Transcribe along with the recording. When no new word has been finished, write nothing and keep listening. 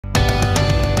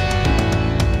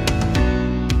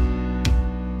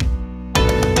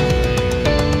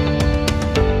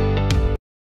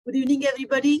Good evening,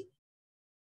 everybody.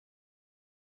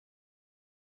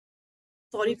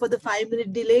 Sorry for the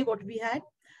 5-minute delay what we had.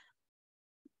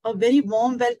 A very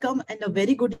warm welcome and a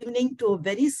very good evening to a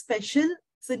very special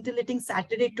scintillating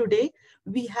Saturday today.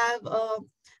 We have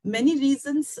many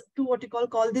reasons to what you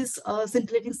call this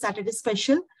scintillating Saturday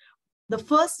special. The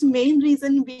first main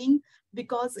reason being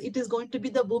because it is going to be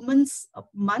the Women's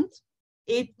Month.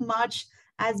 8th March,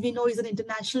 as we know, is an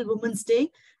International Women's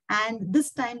Day. And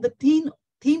this time the theme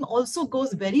also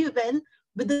goes very well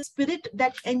with the spirit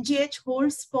that NGH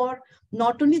holds for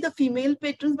not only the female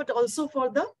patrons, but also for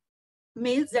the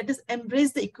males, that is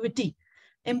embrace the equity.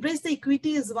 Embrace the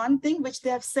equity is one thing which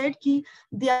they have said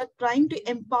they are trying to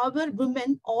empower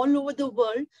women all over the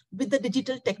world with the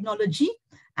digital technology.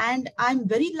 And I'm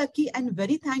very lucky and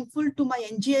very thankful to my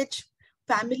NGH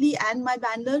family and my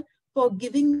banner for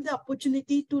giving me the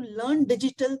opportunity to learn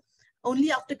digital.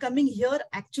 Only after coming here,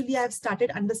 actually, I have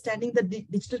started understanding the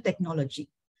digital technology.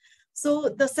 So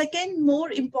the second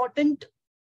more important,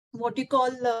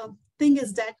 thing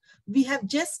is that we have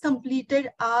just completed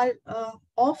our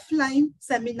offline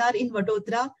seminar in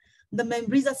Vadodara. The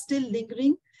memories are still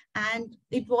lingering and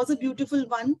it was a beautiful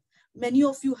one. Many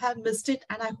of you have missed it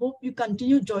and I hope you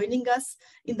continue joining us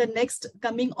in the next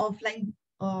coming offline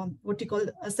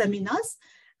seminars.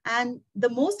 And the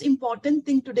most important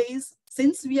thing today is,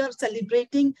 since we are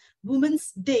celebrating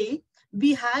Women's Day,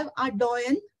 we have our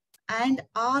doyen and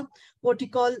our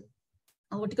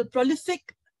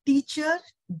prolific teacher,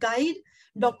 guide,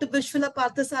 Dr. Vishpala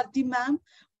Parthasarathy ma'am,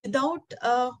 without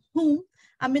whom,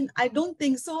 I don't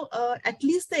think so. At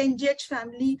least the NGH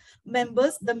family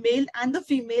members, the male and the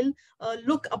female,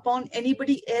 look upon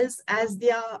anybody else as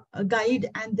their guide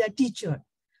and their teacher.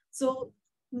 So,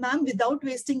 ma'am, without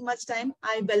wasting much time,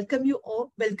 I welcome you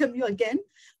again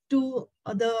to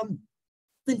the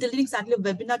scintillating Saturday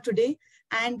webinar today.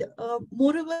 And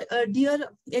moreover, dear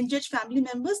NGH family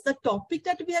members, the topic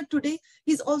that we have today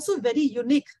is also very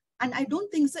unique. And I don't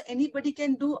think so anybody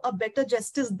can do a better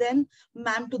justice than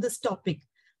ma'am to this topic.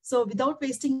 So without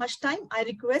wasting much time, I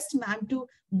request ma'am to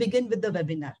begin with the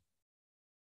webinar.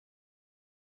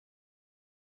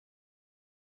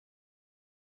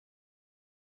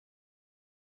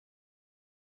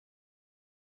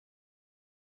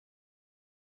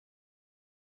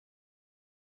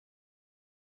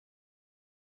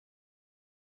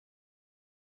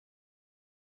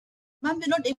 Ma'am, we're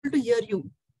not able to hear you.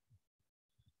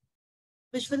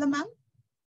 Vishpala ma'am?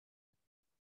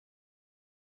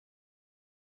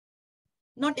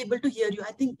 Not able to hear you.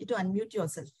 I think you to unmute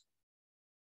yourself.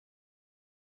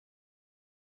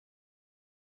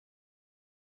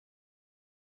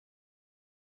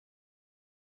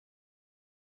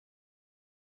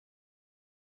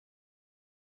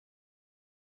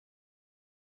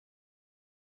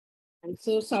 I'm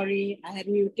so sorry. I had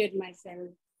muted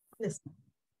myself. Yes.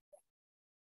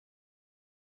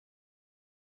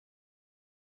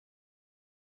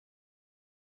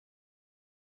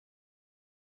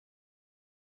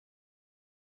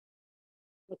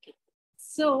 Okay.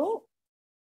 So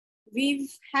we've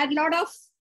had a lot of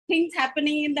things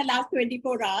happening in the last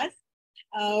 24 hours.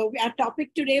 Our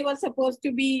topic today was supposed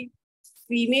to be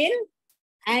female.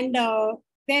 And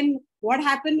then what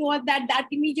happened was that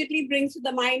immediately brings to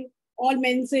the mind all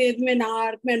menses,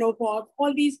 menarche, menopause,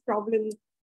 all these problems.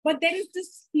 But there is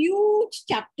this huge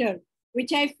chapter,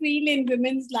 which I feel in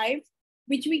women's life,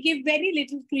 which we give very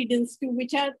little credence to,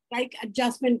 which are like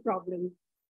adjustment problems.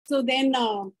 So then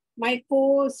my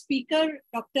co-speaker,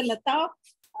 Dr. Lata,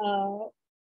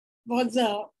 was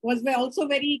also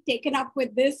very taken up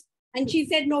with this. And she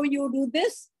said, no, you do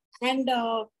this. And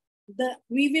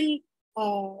we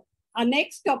will, our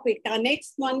next topic, our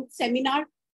next month seminar,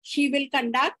 she will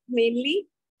conduct mainly.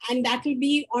 And that will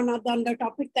be on the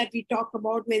topic that we talk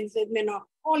about, menses, menopause,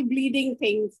 all bleeding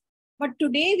things. But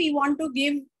today we want to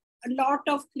give a lot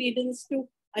of credence to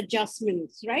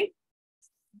adjustments, right?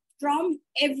 From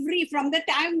the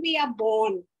time we are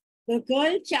born, the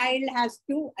girl child has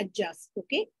to adjust,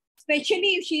 okay?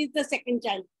 Especially if she is the second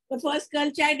child. The first girl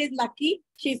child is lucky,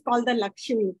 she's called the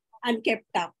Lakshmi and kept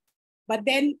up. But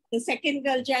then the second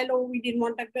girl child, oh, we didn't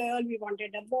want a girl, we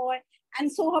wanted a boy.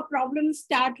 And so her problems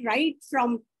start right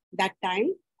from that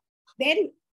time.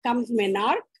 Then comes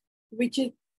menarche, which is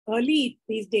early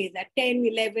these days at 10,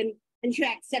 11, and she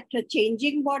accepts her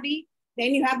changing body.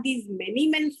 Then you have these many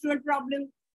menstrual problems,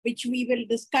 which we will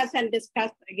discuss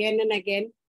again and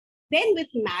again. Then with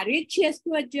marriage, she has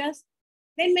to adjust.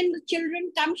 Then when the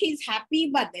children come, she's happy,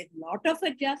 but there's a lot of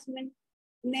adjustment.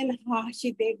 And then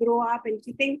they grow up and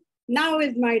she thinks, now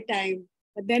is my time.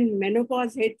 But then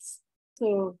menopause hits.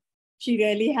 So she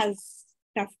really has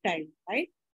tough time, right?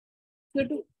 So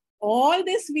to all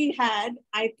this we had,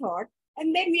 I thought.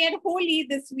 And then we had Holi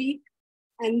this week.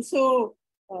 And so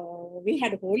we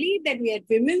had Holi, then we had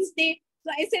Women's Day.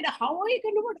 So I said, how are you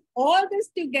going to put all this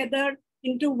together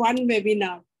into one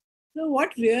webinar? So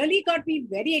what really got me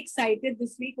very excited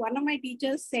this week, one of my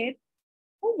teachers said,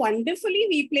 oh, wonderfully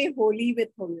we play Holi with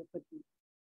homeopathy.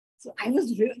 So I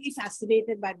was really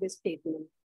fascinated by this statement.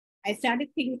 I started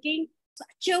thinking,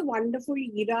 such a wonderful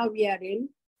era we are in.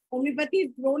 Homeopathy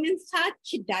is grown in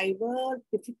such diverse,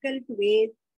 difficult ways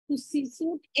to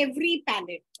suit every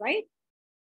palate, right?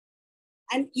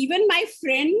 And even my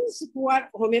friends who are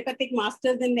homeopathic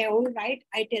masters in their own right,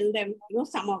 I tell them,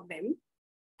 some of them,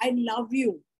 I love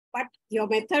you, but your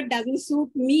method doesn't suit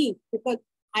me because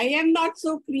I am not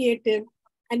so creative.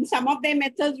 And some of their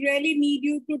methods really need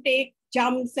you to take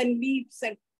jumps and leaps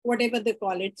and whatever they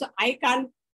call it. So I can't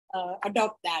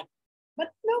adopt that. But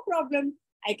no problem.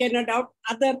 I can adopt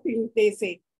other things they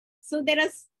say. So there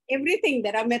is everything.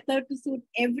 There are methods to suit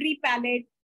every palate,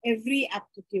 every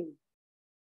aptitude.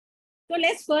 So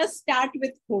let's first start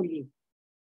with Holi.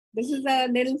 This is a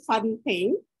little fun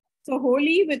thing. So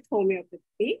Holi with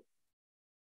homeopathy.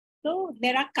 So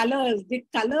there are colors. The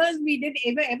colors we did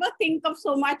ever think of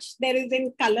so much there is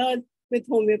in colors with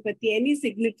homeopathy, any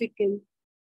significance?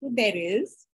 So there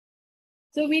is.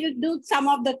 So we'll do some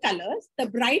of the colors. The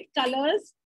bright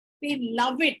colors, we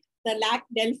love it. The lac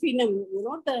delphinum,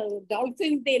 the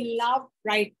dolphins, they love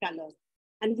bright colors.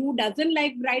 And who doesn't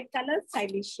like bright colors?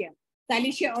 Silesia.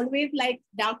 Silesia always likes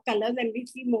dark colors, and we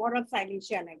see more of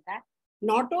Silesia like that.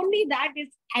 Not only that,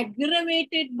 it's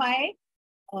aggravated by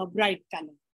bright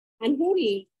color. And who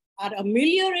are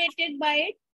ameliorated by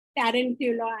it?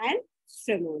 Tarantula and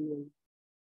Stramonium.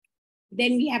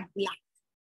 Then we have black.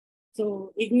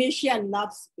 So Ignatia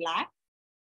loves black.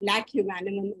 Black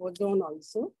humanum and ozone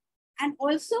also. And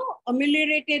also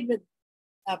ameliorated with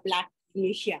black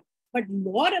Ignatia. But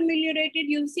more ameliorated,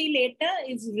 you'll see later,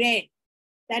 is red.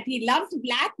 That he loves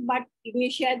black, but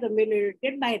Ignatia is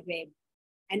ameliorated by red.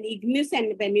 And Ignis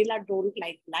and vanilla don't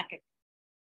like black.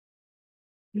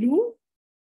 Blue,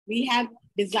 we have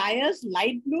desires,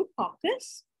 light blue,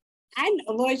 caucus, and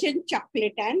aversion,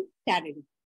 chocolate, and tarin.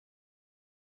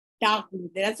 Dark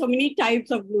blue. There are so many types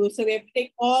of blue, so we have to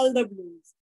take all the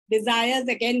blues. Desires,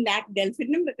 again, lac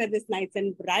delphinum because it's nice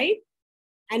and bright.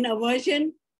 And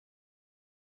aversion,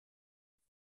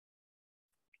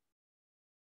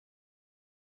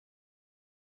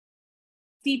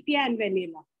 sepia and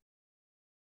vanilla.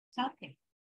 Okay.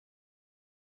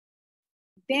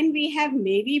 Then we have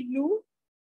navy blue.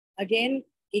 Again,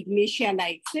 Ignatia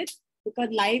likes it because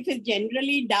life is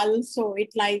generally dull, so it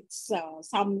likes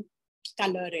some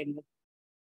color in it.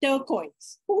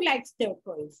 Turquoise. Who likes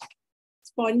turquoise?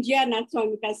 Spongia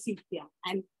natsomica sepia.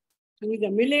 And who is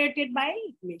ameliorated by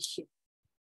Ignatia.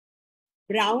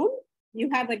 Brown, you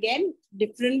have again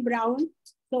different brown.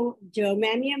 So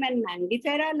germanium and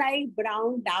mangifera like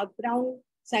brown, dark brown.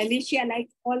 Silesia like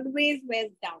always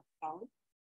wears dark brown.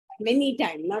 Many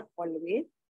times, not always.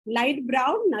 Light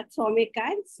brown, natsomica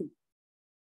and sepia.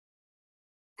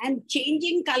 And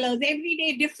changing colors, every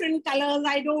day different colors.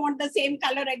 I don't want the same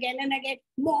color again and again.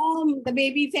 Mom, the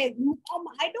baby says, Mom,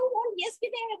 I don't want, yesterday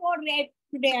I want red,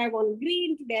 today I want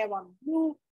green, today I want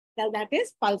blue. So that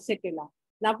is pulsatilla.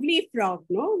 Lovely frog,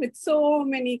 no? With so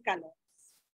many colors.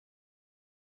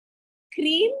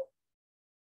 Cream,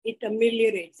 it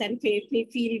ameliorates and makes me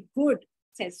feel good,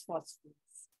 says phosphorus.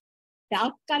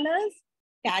 Dark colors,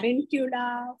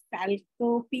 tarantula,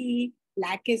 falcope,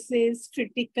 lachesis,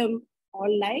 triticum,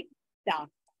 all like dark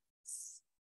colors.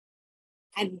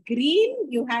 And green,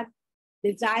 you have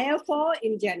desire for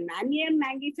in germanium,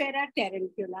 mangifera,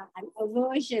 tarantula, and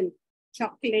aversion,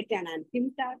 chocolate and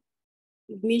antimatter.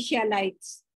 Ignatia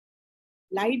likes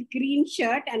light green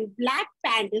shirt and black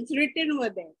pant. It's written over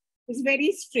there. It's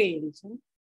very strange. Huh?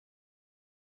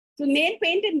 So nail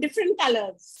paint in different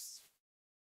colors.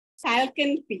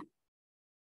 Falcon P.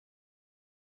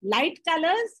 Light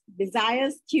colors,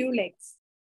 desires Tulex.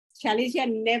 Silesia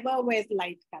never wears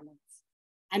light colors.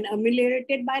 And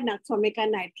ameliorated by natsomica,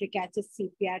 nitric acid,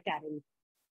 sepia, tarin.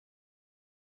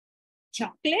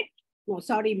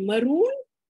 Maroon.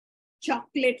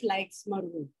 Chocolate likes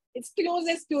maroon. It's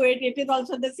closest to it. It is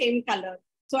also the same color.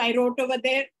 So I wrote over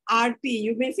there RT.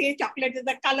 You may say chocolate is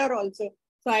a color also.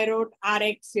 So I wrote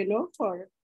RX, for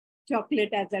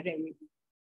chocolate as a remedy.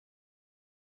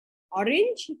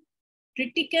 Orange,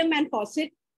 triticum and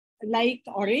posset like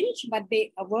orange, but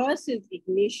the averse is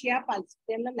Ignatia,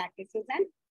 pulsatilla, lachesis, and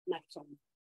natsomica.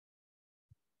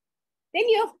 Then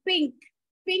you have pink.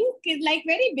 Pink is like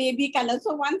very baby color.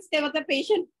 So once there was a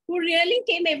patient who really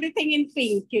came everything in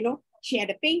pink, She had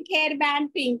a pink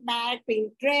hairband, pink bag,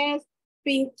 pink dress,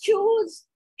 pink shoes,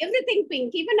 everything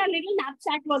pink. Even a little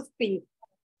knapsack was pink.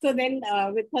 So then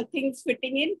with her things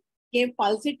fitting in, gave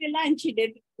pulsatilla and she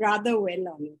did rather well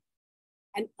on it.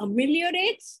 And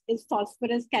ameliorates is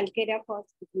phosphorus, calcarea for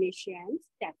ignitia and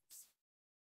steps.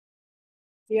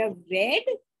 You have red.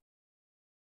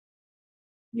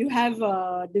 You have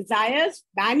desires.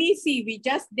 Bani C. We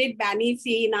just did Bani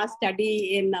C in our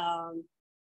study in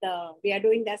we are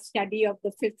doing the study of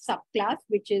the 5th subclass,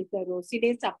 which is the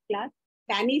Roside subclass.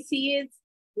 Bani C is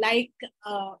like,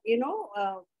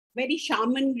 very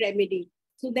shaman remedy.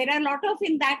 So there are a lot of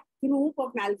in that group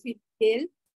of Malfidale,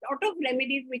 lot of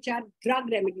remedies which are drug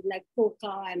remedies like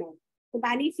coca and all. So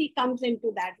Bani C comes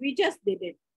into that. We just did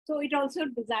it. So it also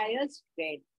desires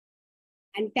red.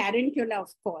 And tarantula, of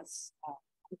course,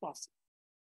 impossible.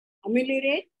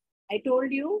 Ameliorate, I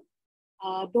told you,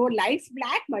 though life's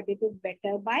black, but it is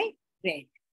better by red.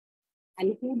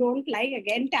 And who don't like,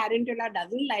 again, tarantula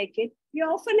doesn't like it. We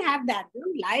often have that,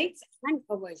 likes and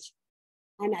aversion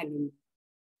and anemia.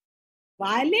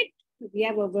 Violet, we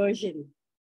have aversion.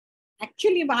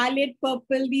 Actually, violet,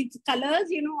 purple, these colors,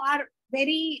 are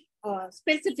very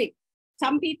specific.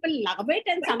 Some people love it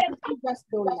and some people just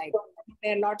don't like it.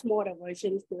 There are a lot more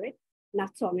aversions to it.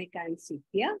 Natsomika and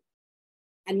sepia.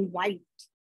 And white,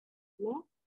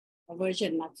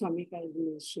 aversion, Natsomika,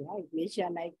 ignitia. Ignitia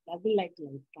doesn't like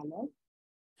light color.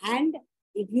 And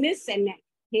Ignis and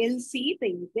Hail C, the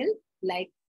eagle,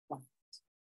 like white.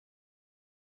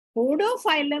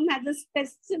 Podophyllum has a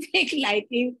specific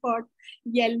liking for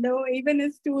yellow. Even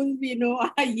its tools,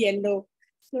 are yellow.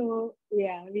 So,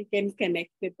 yeah, we can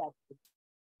connect with that.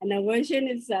 And aversion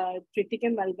is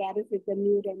Triticum vulgaris with the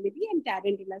new remedy and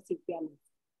tarantula sepia.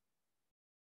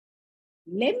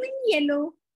 Lemon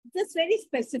yellow, this very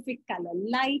specific color,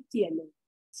 light yellow.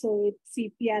 So it's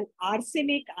sepia and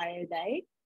arsenic iodide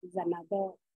is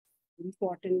another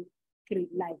important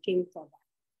liking for that.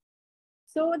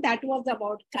 So that was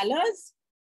about colors.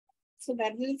 So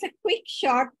that is a quick,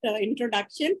 short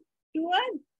introduction to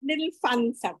a little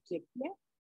fun subject. Yeah?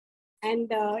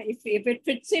 And if it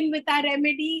fits in with our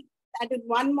remedy, that is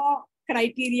one more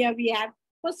criteria we have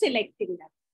for selecting that.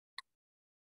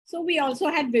 So we also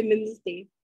had Women's Day.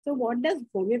 So what does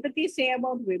homeopathy say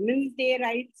about Women's Day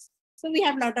rights? So we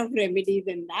have a lot of remedies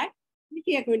in that, which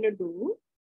we are going to do.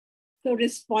 So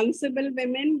responsible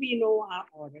women, we know are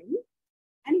oral.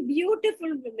 And beautiful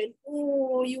women.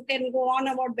 Oh, you can go on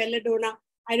about belladonna.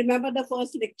 I remember the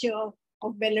first lecture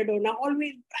of belladonna,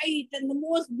 always bright and the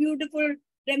most beautiful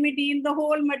remedy in the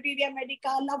whole materia medica.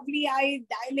 Lovely eyes,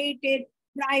 dilated,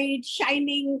 bright,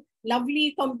 shining,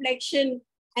 lovely complexion,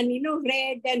 and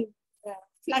red and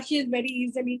flushes very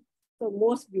easily. So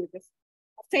most beautiful.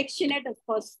 Affectionate, of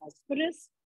course, phosphorus.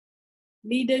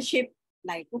 Leadership,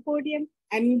 lycopodium.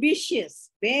 Ambitious,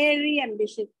 very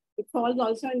ambitious. It falls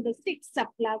also in the 6th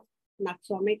subclass,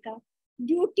 Natsomika.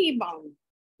 Duty bound.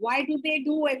 Why do they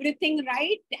do everything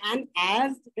right and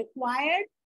as required?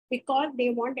 Because they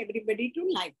want everybody to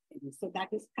like them. So that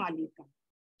is Kalika.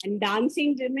 And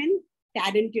dancing women,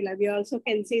 tarantula. We also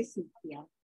can say sepia.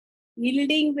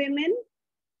 Yielding women,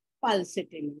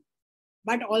 pulsatilla.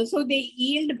 But also they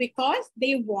yield because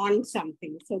they want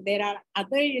something. So there are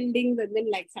other yielding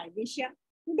women like Salvitia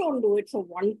who don't do it for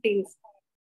wanting.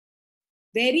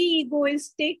 Very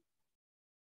egoistic,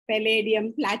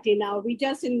 palladium, platina. We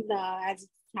just as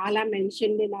Shala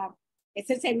mentioned in our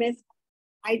SSMS,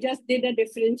 I just did a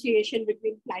differentiation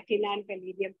between platina and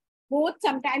palladium. Both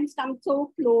sometimes come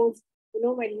so close,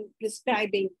 when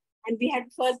prescribing. And we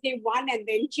had first day one and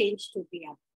then changed to the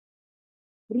other.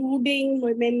 Brooding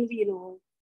women,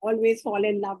 always fall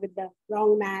in love with the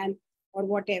wrong man or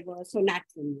whatever. So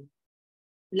naturally.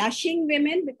 Blushing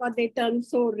women, because they turn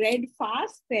so red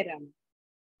fast, peram.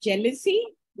 Jealousy,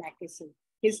 lackison.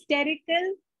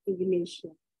 Hysterical,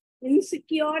 ignitia.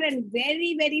 Insecure and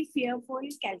very, very fearful,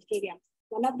 calcarea.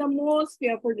 One of the most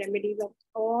fearful remedies of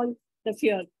all the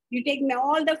fears. You take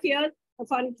all the fears,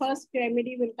 the first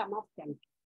remedy will come up.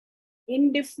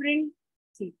 Indifferent,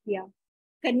 sepia.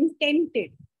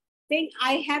 Contented. Saying,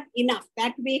 I have enough.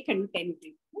 That way,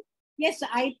 contented. Yes,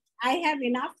 I have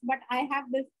enough, but I have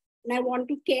this and I want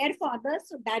to care for others.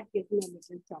 So that gives me a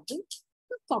little trouble.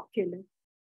 So succulent.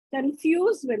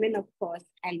 Confused women, of course,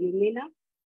 alumina.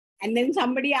 And then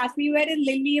somebody asked me, where is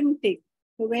lilium tick?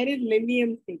 So where is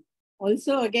lilium tick?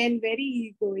 Also, again, very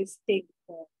egoistic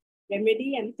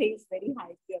remedy and things very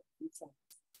highly of themselves.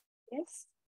 Yes.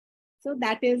 So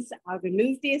that is our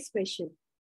Women's Day special.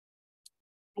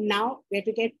 And now we have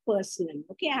to get personal.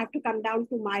 Okay, I have to come down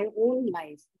to my own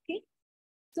life. Okay.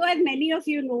 So as many of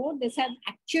you know, this has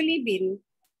actually been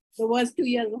the worst 2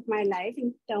 years of my life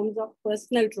in terms of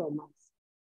personal traumas.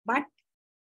 But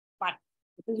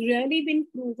it has really been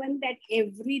proven that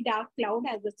every dark cloud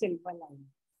has a silver lining.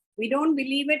 We don't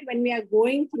believe it when we are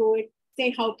going through it,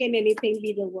 say, how can anything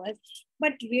be the worst?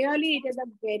 But really, it is a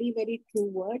very, very true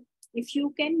word if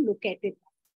you can look at it.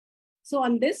 So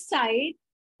on this side,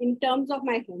 in terms of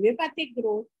my homeopathic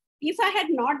growth, if I had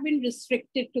not been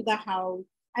restricted to the house,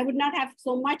 I would not have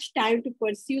so much time to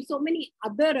pursue so many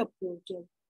other approaches.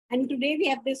 And today we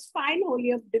have this fine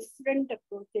holy of different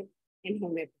approaches in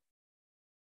homeopathy.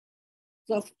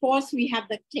 So of course we have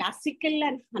the classical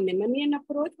and Hahnemannian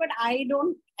approach, but I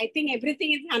think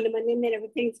everything is Hahnemannian and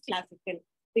everything is classical.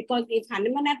 Because if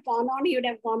Hahnemann had gone on, he would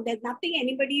have gone, there's nothing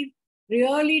anybody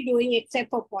really doing except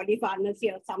for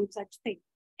polypharmacy or some such thing.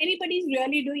 Anybody's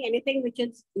really doing anything which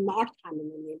is not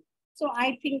Hahnemannian. So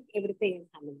I think everything is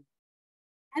Hahnemannian.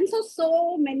 And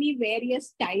so many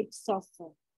various types of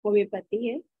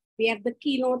homeopathy. We have the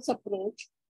keynotes approach,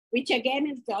 which again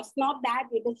is just not that.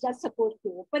 It is just supposed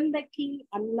to open the key,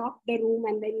 unlock the room,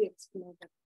 and then you explore it.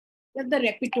 There's the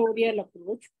repertorial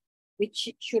approach, which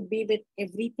should be with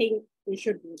everything. We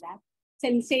should do that.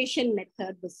 Sensation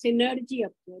method, the synergy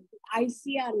approach, the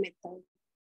ICR method,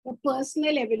 the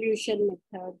personal evolution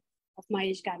method of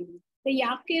Mahesh Gandhi, the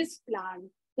Yakis plant,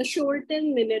 the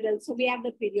Sholton minerals. So we have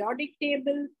the periodic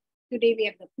table. Today we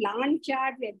have the plant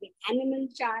chart, we have the animal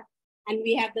chart, and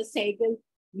we have the Sagan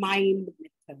mind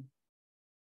method.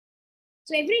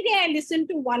 So every day I listen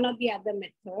to one or the other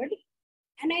method,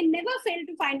 and I never fail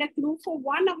to find a clue for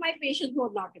one of my patients who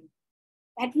are not in.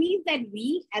 That means that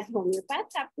we as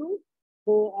homeopaths have to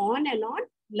go on and on,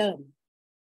 learn.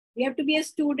 We have to be a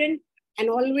student and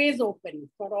always open,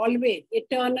 for always,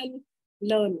 eternal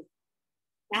learning.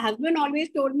 My husband always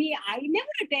told me, I never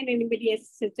attend anybody's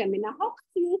seminar. How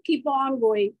can you keep on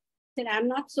going? I said, I'm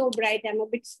not so bright. I'm a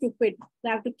bit stupid. So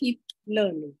I have to keep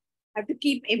learning. I have to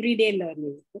keep everyday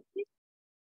learning. Okay?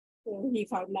 So he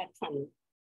found that funny.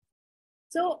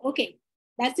 So, okay,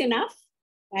 that's enough.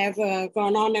 I have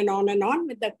gone on and on and on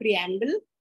with the preamble.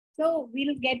 So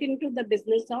we'll get into the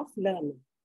business of learning.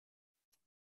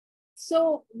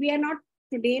 So we are not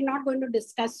going to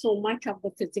discuss so much of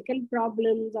the physical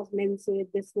problems of menses,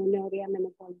 dysmenorrhea,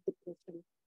 menopause, depression.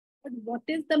 But what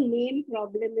is the main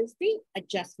problem is the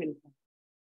adjustment.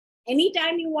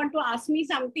 Anytime you want to ask me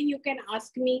something, you can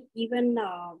ask me even,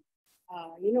 on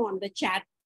the chat,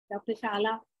 Dr.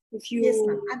 Shala. If you... Yes,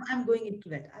 ma'am. I'm going into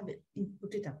that. I will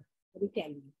put it up. Let me tell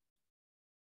you.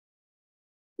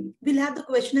 We'll have the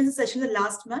question and session the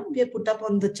last one. We have put up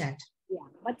on the chat. Yeah,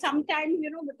 but sometimes,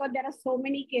 because there are so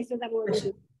many cases I'm going to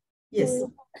do. Yes.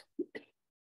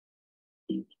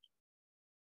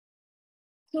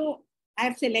 So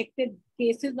I've selected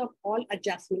cases of all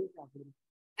adjustment problems.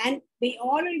 And they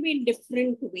all will be in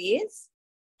different ways.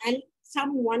 And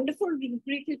some wonderful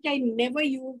rubric which I never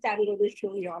used, I'm going to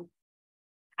show you all.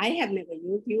 I have never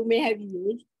used, you may have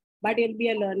used, but it'll be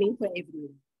a learning for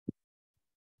everyone.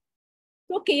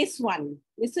 So case one,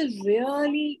 this is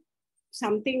really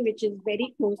something which is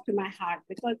very close to my heart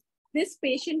because this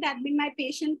patient had been my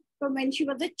patient from when she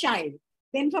was a child.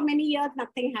 Then for many years,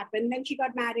 nothing happened. Then she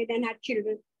got married and had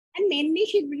children. And mainly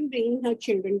she's been bringing her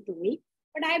children to me.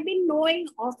 But I've been knowing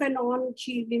off and on,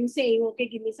 she's been saying, okay,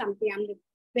 give me something. I'm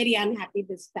very unhappy,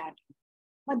 this, that.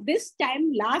 But this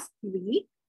time, last week,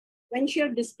 when she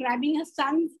was describing her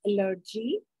son's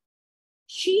allergy,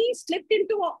 she slipped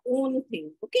into her own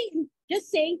thing. Okay,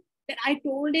 just saying that I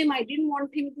told him I didn't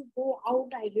want him to go out.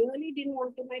 I really didn't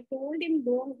want him. I told him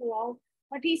don't go out,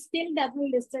 but he still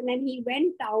doesn't listen. And he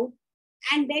went out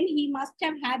and then he must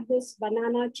have had this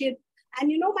banana chip. And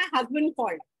my husband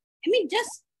called. I mean,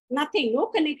 just nothing, no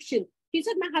connection. He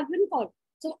said, my husband called.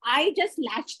 So I just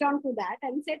latched on to that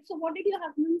and said, so what did your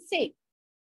husband say?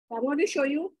 So I'm going to show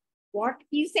you what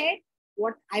he said,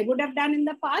 what I would have done in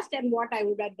the past and what I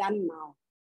would have done now.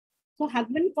 So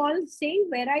husband calls saying,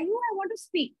 where are you? I want to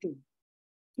speak to you.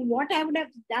 So what I would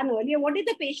have done earlier, what did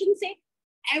the patient say?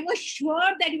 I was sure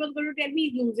that he was going to tell me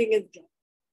he's losing his job.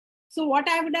 So what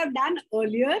I would have done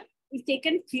earlier is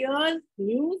taken fears,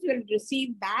 news will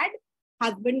receive bad,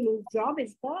 husband lose job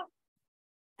is the...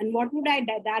 And what would I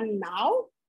have done now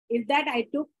is that I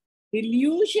took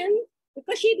delusion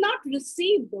because she's not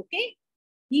received, okay?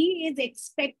 He is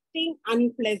expecting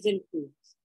unpleasant news.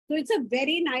 So it's a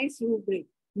very nice rubric.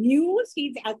 News,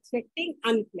 he's expecting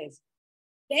unpleasant.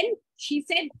 Then she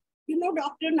said,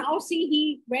 doctor, now see,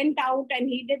 he went out and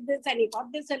he did this and he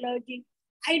got this allergy.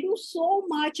 I do so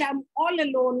much. I'm all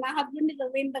alone. My husband is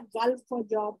away in the Gulf for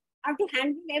job. I have to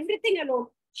handle everything alone.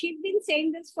 She's been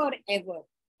saying this forever.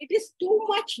 It is too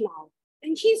much now.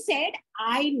 And she said,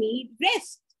 I need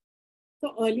rest.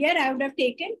 So earlier I would have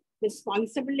taken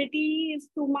responsibility is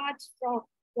too much, or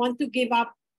want to give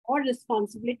up, or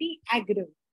responsibility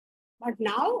aggravates. But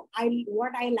now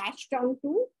what I latched on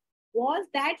to was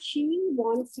that she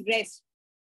wants rest.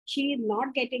 She is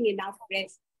not getting enough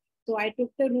rest. So I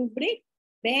took the rubric,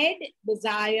 bed,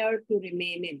 desire to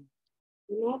remain in.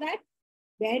 You know that?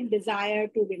 Bed, desire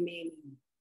to remain in.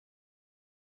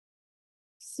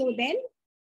 So then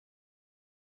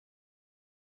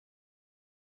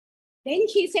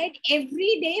she said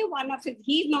every day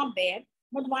he's not there,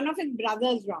 but one of his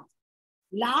brothers wrong.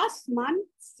 Last month,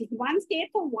 one stayed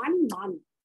for 1 month.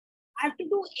 I have to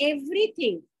do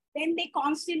everything. Then they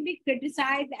constantly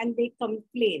criticize and they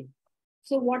complain.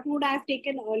 So what would I have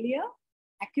taken earlier?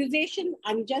 Accusation,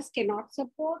 unjust, cannot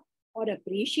support, or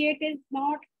appreciate is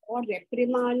not, or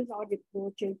reprimands or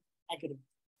reproaches, agree.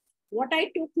 What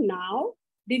I took now,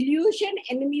 delusion,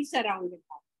 enemies surrounded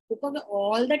her. Because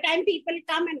all the time people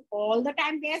come and all the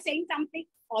time they are saying something,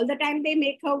 all the time they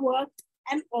make her work,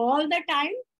 and all the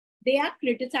time they are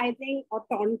criticizing or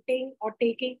taunting or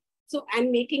taking, so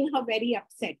and making her very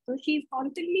upset. So she's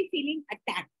constantly feeling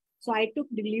attacked. So I took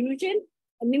delusion,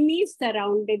 enemies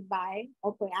surrounded by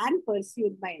and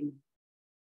pursued by enemies.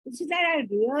 She said, I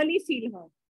really feel her.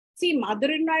 See,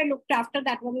 mother-in-law I looked after,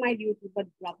 that was my duty, but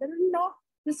brother-in-law,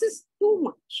 this is too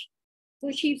much.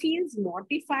 So she feels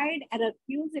mortified and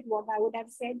accused at what I would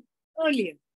have said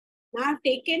earlier. Now I've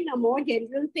taken a more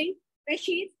general thing where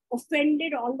she's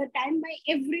offended all the time by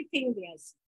everything they are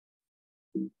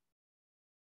saying.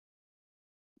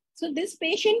 So this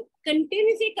patient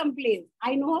continuously complains.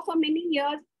 I know her for many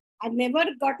years. I've never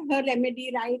got her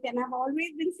remedy right. And I've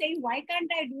always been saying, why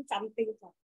can't I do something for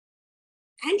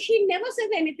her? And she never says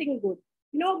anything good.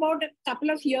 You know, about a couple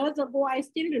of years ago, I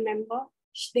still remember,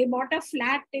 they bought a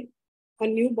flat in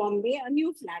New Bombay, a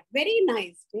new flat. Very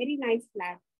nice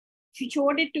flat. She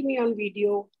showed it to me on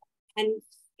video and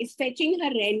is fetching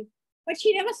her rent. But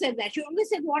she never said that. She always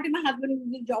said, what if my husband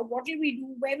loses job? What will we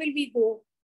do? Where will we go?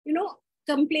 You know,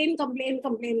 complain. So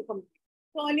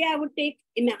earlier I would take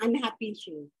in an unhappy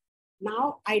shade.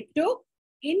 Now I took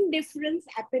indifference,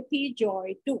 apathy,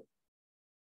 joy too.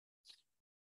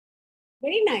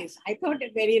 Very nice. I thought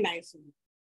it very nice.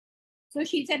 So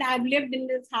she said, I've lived in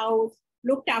this house,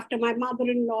 looked after my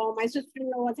mother-in-law, my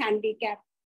sister-in-law was handicapped.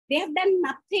 They have done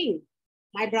nothing.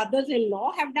 My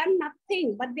brothers-in-law have done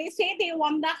nothing, but they say they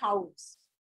want the house.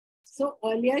 So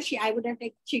earlier I would have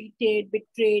cheated,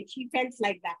 betrayed. She felt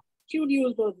like that. She would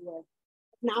use those words.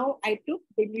 Now I took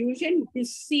delusion,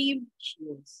 deceived she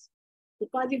is.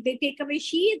 Because if they take away,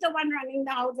 she is the one running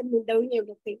the house and doing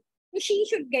everything. So she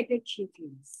should get it, she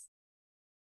feels.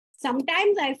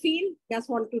 Sometimes I feel just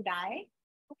want to die.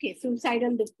 Okay,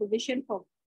 suicidal disposition for.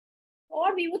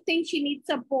 Or we would think she needs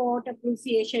support,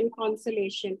 appreciation,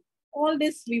 consolation. All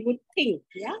this we would think,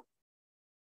 yeah.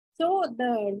 So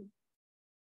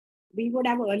we would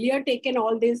have earlier taken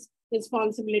all this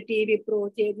responsibility,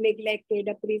 reproaches, neglected,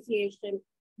 appreciation,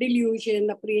 delusion,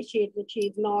 appreciate that she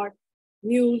is not,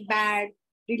 news bad,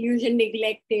 delusion,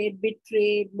 neglected,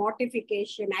 betrayed,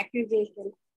 mortification,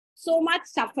 accusation. So much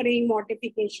suffering,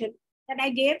 mortification that I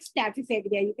gave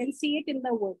staphysagria. You can see it in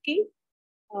the working.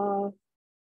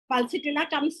 Pulsatilla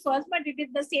comes first, but it is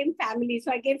the same family.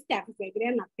 So I gave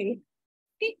staphysagria, nothing.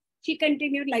 Okay. She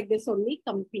continued like this, only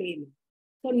complaining.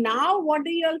 So now what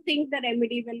do you all think the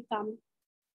remedy will come?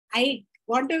 I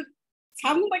want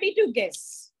somebody to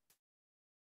guess.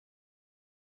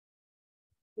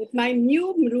 With my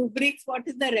new rubrics, what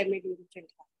is the remedy which will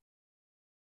come?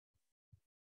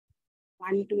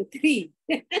 1, 2, 3.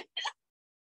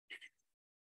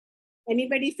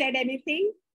 Anybody said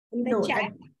anything in the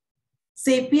chat?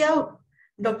 Sepia,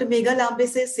 Dr. Megha Lambe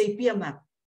says sepia, ma'am.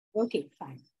 Okay,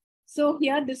 fine. So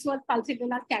here, this was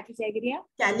pulsatilla staphysagria.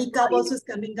 Calicarb also is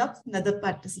coming up. Another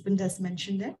participant has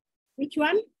mentioned that. Which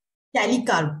one?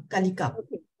 Calicarb.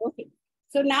 Okay.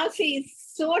 So now she is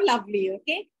so lovely,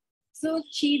 okay? So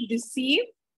she deceived.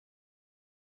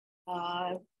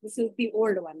 This is the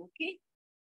old one, okay?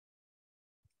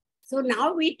 So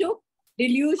now we took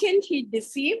delusion, she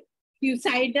deceived,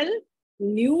 suicidal,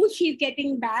 knew she's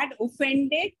getting bad,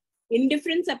 offended,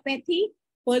 indifference, apathy,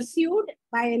 pursued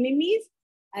by enemies,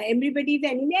 everybody's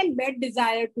enemy, and bad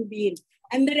desire to be in.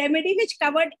 And the remedy which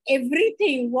covered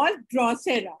everything was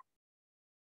Drosera.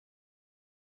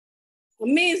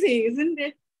 Amazing, isn't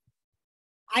it?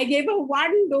 I gave her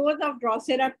 1 dose of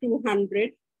Drosera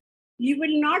 200. You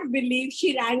will not believe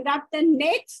she rang up the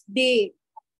next day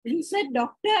and said,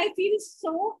 Doctor, I feel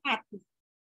so happy.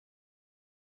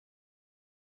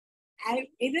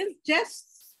 It is just,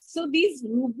 so these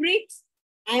rubrics,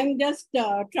 I'm just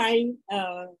starting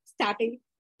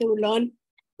to learn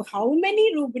how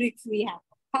many rubrics we have,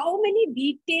 how many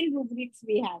detailed rubrics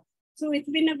we have. So it's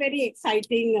been a very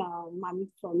exciting month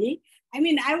for me. I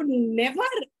mean, I would never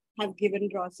have given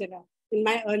Drosera in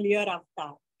my earlier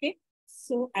avatar. Okay,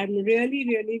 so I'm really,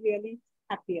 really, really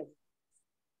happy.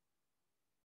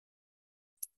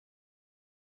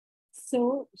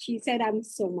 So she said, I'm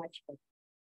so much better.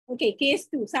 Okay, case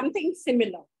 2, something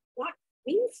similar. What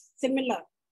means similar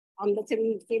on the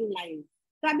same line.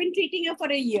 So I've been treating her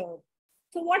for a year.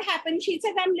 So what happened? She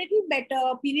said, I'm little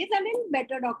better. Periods are little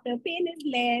better, doctor. Pain is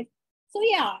less. So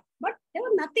yeah, but there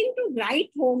was nothing to write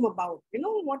home about. You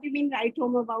know what you mean write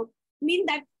home about? I mean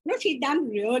that, you know, she done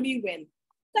really well.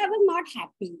 So I was not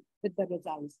happy with the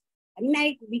results. I mean,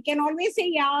 like, we can always say,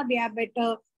 yeah, they are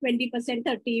better, 20%,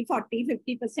 30, 40,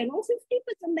 50%. Oh,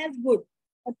 50%, that's good.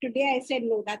 But today I said,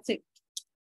 no, that's it.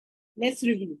 Let's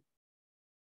review.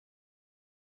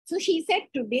 So she said,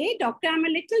 today, doctor, I'm a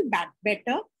little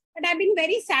better, but I've been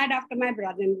very sad after my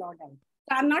brother-in-law died.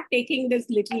 So I'm not taking this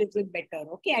little better.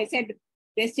 Okay, I said,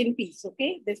 rest in peace.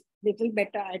 Okay, this little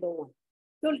better, I don't want.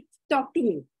 So talk to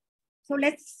me. So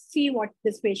let's see what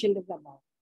this patient is about.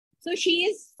 So she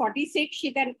is 46.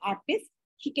 She's an artist.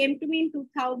 She came to me in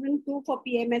 2002 for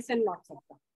PMS and lots of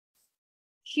stuff.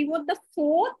 She was the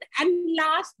 4th and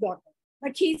last daughter.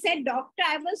 But she said, doctor,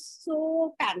 I was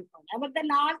so pampered. I was the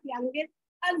last, youngest.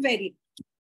 I was very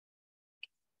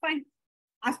fine.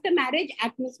 After marriage,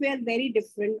 atmosphere is very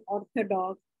different,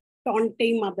 orthodox,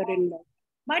 taunting mother-in-law.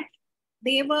 But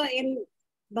they were in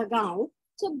the Gaon.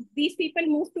 So these people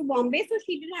moved to Bombay, so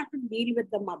she didn't have to deal with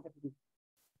the mother-in-law.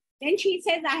 Then she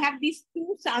says, I have these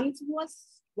 2 sons who are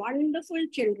wonderful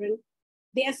children.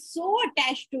 They are so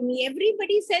attached to me.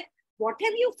 Everybody said, what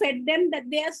have you fed them that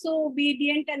they are so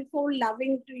obedient and so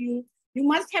loving to you? You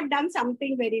must have done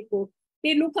something very good.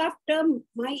 They look after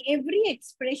my every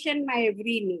expression, my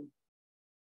every need.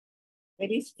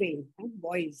 Very strange, huh?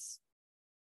 Boys.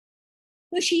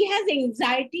 So she has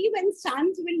anxiety when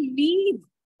sons will leave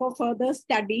for further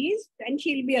studies and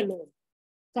she'll be alone.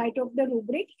 So I took the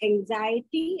rubric,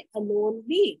 anxiety, alone,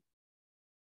 leave.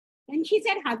 And she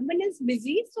said, husband is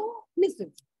busy, so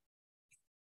misses.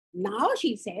 Now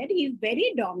she said, he's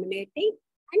very dominating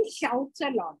and shouts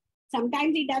a lot.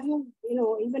 Sometimes he doesn't, you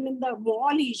know, even in the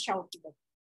mall, he shouts.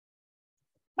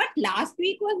 But last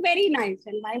week was very nice.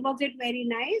 And why was it very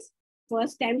nice?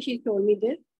 First time she told me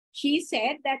this, she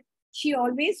said that she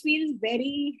always feels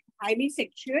very highly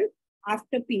sexual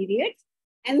after periods.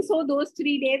 And so those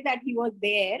 3 days that he was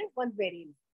there was very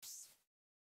nice.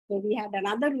 So we had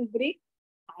another rubric,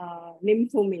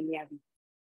 nymphomania.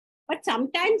 But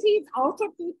sometimes he's out for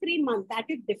 2-3 months. That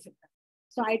is difficult.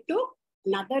 So I took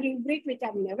another rubric, which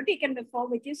I've never taken before,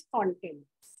 which is continence.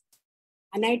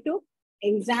 And I took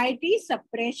anxiety,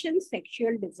 suppression,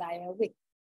 sexual desire with.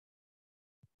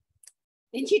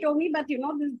 Then she told me, but you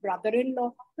know, this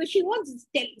brother-in-law. So she was,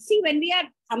 see, when we are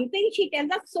something, she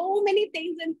tells us so many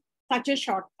things in such a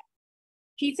short time.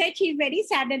 She said she's very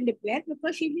sad and depressed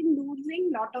because she's been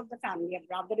losing a lot of the family, her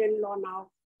brother-in-law now,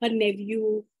 her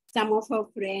nephew, some of her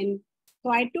friends.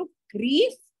 So I took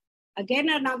grief, again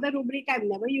another rubric I've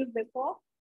never used before.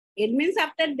 Ailments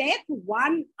after death,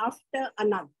 one after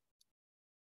another.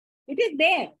 It is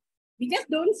there. We just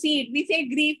don't see it. We say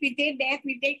grief, we say death,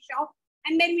 we take shock,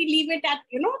 and then we leave it at,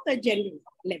 you know, the general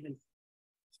level.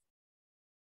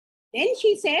 Then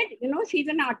she said, you know, she's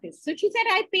an artist. So she said,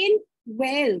 I paint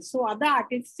well, so other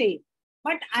artists say,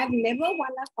 but I've never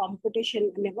won a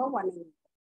competition, never won anything.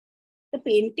 The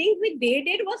paintings which they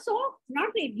did was so,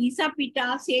 not Lisa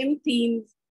Pita, same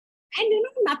themes, and you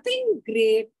know, nothing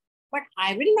great, but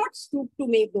I will not stoop to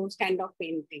make those kind of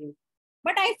paintings.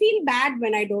 But I feel bad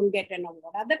when I don't get an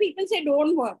award. Other people say,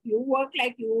 don't work. You work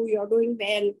like you're doing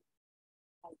well.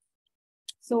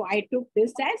 So I took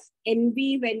this as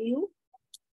envy when you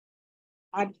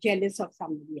are jealous of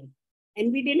somebody else.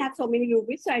 And we didn't have so many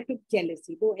rubrics, so I took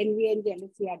jealousy. Though envy and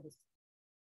jealousy are different.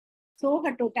 So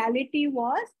her totality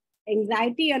was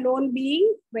anxiety alone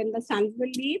being when the sons will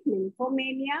leave,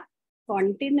 nymphomania,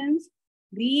 continence,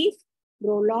 grief,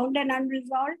 prolonged and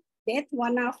unresolved, death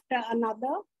one after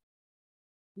another,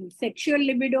 sexual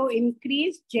libido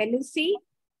increase, jealousy.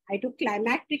 I took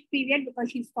climactic period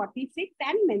because she's 46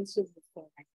 and menstrual before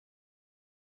that.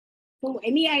 So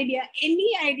any idea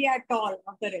at all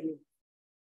of the remedy?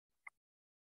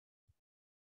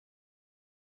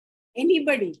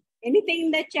 Anybody? Anything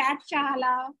in the chat,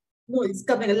 Shahala? No, it's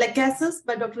coming. Like gases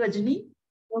by Dr. Rajani.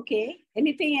 Okay.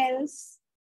 Anything else?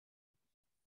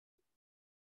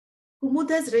 Kumud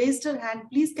has raised her hand.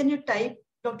 Please, can you type,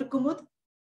 Dr. Kumud?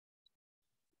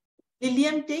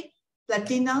 Lilium tick,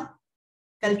 platina,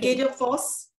 calcareous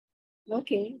phos.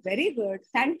 Okay, very good.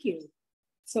 Thank you.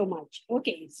 so much.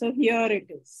 Okay, so here it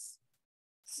is.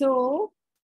 So,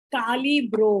 Kali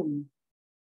Brome.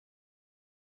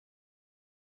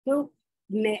 So,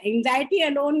 anxiety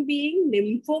alone being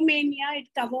nymphomania, it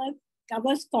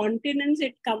covers continence,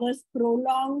 it covers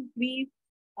prolonged grief,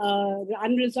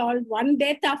 unresolved, one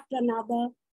death after another,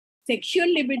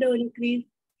 sexual libido increase,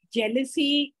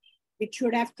 jealousy, it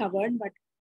should have covered, but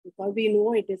because we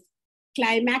know it is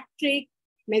climacteric,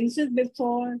 menses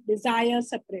before, desire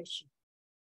suppression,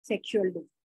 sexual desire.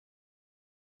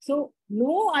 So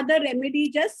no other remedy,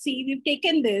 just see, we've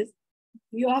taken this.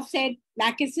 You have said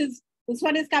lachesis, this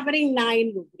one is covering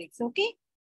 9 rubrics, okay?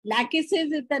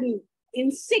 Lachesis is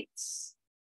in 6.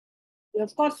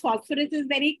 Of course, phosphorus is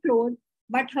very close,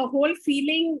 but her whole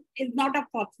feeling is not of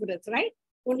phosphorus, right?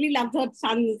 Only loves her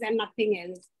sons and nothing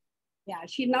else. Yeah,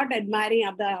 she's not admiring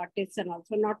other artists and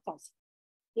also not phosphorus.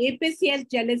 Apis, yes,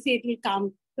 jealousy, it will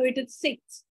come. So it is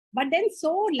 6. But then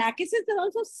so lachesis is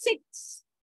also 6.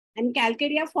 And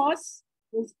calcarea phos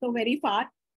is so very far.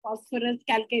 Phosphorus,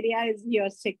 calcarea is here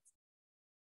 6.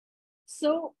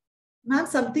 So, ma'am,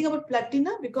 something about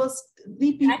platina, because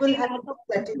the people have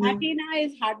platina. Platina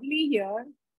is hardly here.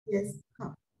 Yes. Huh.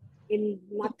 In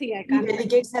nothing, I The can't.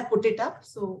 delegates have put it up.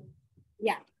 So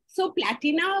yeah. So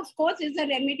platina, of course, is a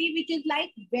remedy which is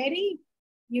like very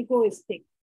egoistic.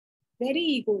 Very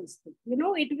egoistic. You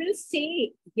know, it will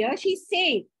say, here she's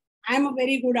saying, I'm a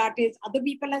very good artist. Other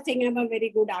people are saying I'm a very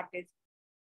good artist.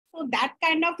 So that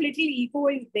kind of little ego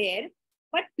is there.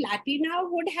 But platina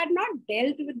would have not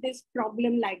dealt with this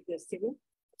problem like this, you know.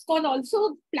 Of course,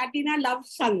 also platina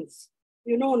loves sons.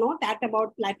 You know that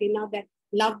about platina, that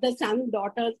love the son,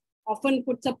 daughters, often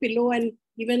puts a pillow and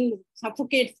even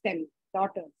suffocates them,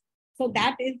 daughters. So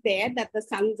that is there, that the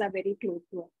sons are very close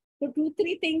to her. So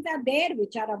 2-3 things are there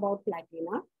which are about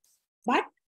platina. But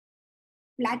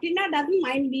platina doesn't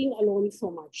mind being alone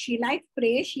so much. She likes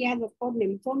praise. She has, of course,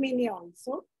 nymphomania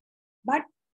also. But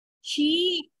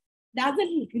she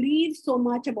doesn't grieve so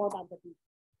much about other people.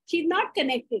 She's not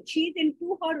connected. She's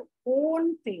into her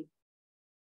own thing.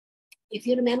 If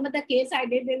you remember the case I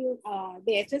did in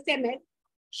the SSMS,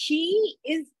 she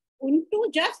is into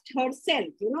just herself,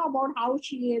 you know, about how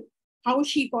she is, how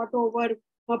she got over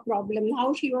her problem,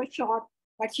 how she was short,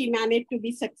 but she managed to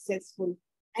be successful.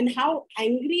 And how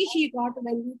angry she got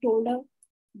when we told her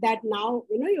that now,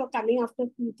 you know, you're coming after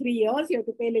 2-3 years, you have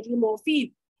to pay a little more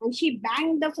fees. And she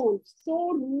banged the phone.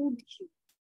 So rude.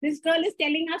 This girl is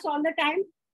telling us all the time,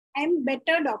 I'm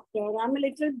better, doctor. I'm a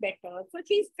little better. So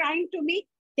she's trying to be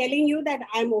telling you that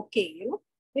I'm okay. You know,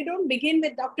 they don't begin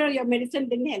with, doctor, your medicine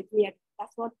didn't help me yet.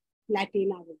 That's what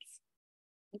platina is.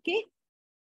 Okay.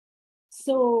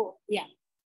 So, yeah.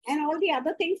 And all the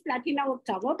other things platina would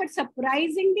cover. But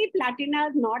surprisingly, platina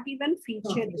is not even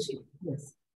featured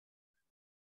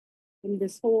in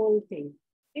this whole thing.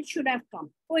 It should have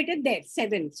come. Oh, it is there.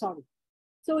 7, sorry.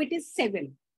 So it is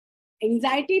 7.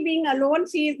 Anxiety being alone,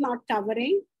 she is not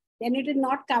covering. Then it is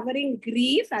not covering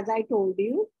grief, as I told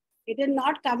you. It is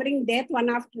not covering death one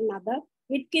after another.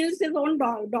 It kills his own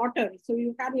daughter. So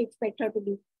you can't expect her to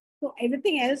be. So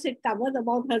everything else it covers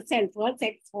about herself, her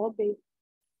sex, her thing.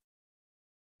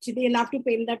 They love to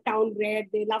paint the town red.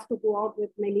 They love to go out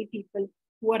with many people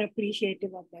who are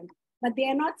appreciative of them. But they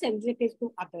are not sensitive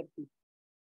to other people.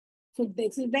 So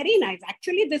this is very nice.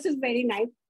 Actually, this is very nice,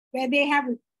 where they have,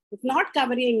 it's not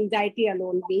covering anxiety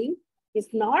alone being,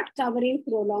 it's not covering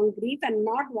prolonged grief, and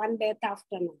not one death after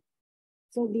another.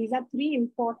 So these are 3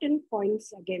 important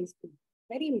points against me.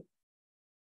 Very important.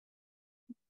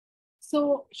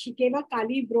 So she gave a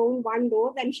Kali Brome 1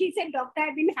 dose, and she said, doctor,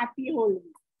 I've been happy whole week.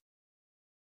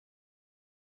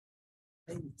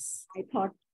 Thanks. I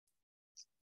thought,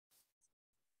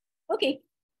 okay.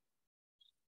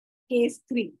 Case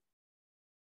 3.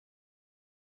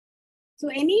 So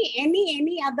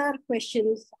any other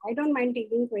questions? I don't mind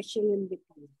taking questions in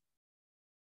between.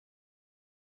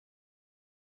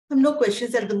 No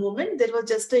questions at the moment. There was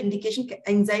just an indication,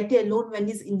 anxiety alone when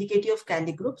is indicative of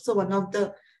Kali group. So one of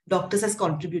the doctors has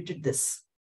contributed this.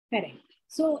 Correct.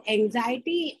 So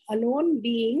anxiety alone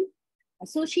being,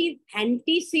 so she's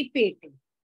anticipating.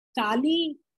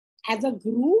 Kali as a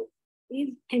group is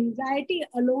anxiety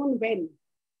alone when.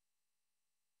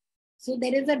 So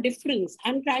there is a difference.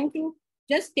 I'm trying to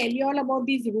just tell you all about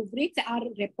these rubrics. Our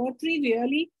repertory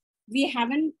really, we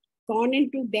haven't gone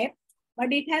into depth,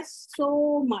 but it has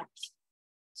so much.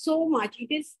 So much.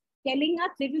 It is telling us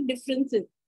little differences.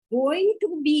 Going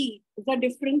to be is a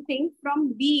different thing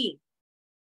from being.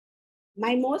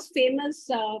 My most famous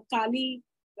Kali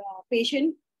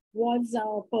patient was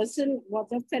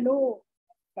a fellow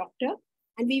doctor,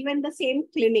 and we were in the same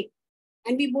clinic,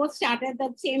 and we both started at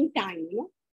the same time, you know.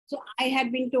 So I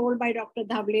had been told by Dr.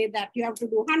 Dhavle that you have to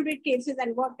do 100 cases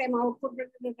and work them out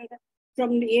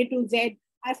from A to Z.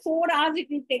 4 hours it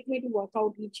will take me to work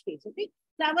out each case. Okay,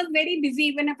 so I was very busy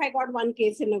even if I got 1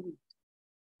 case in a week.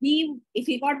 If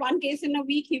he got 1 case in a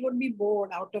week, he would be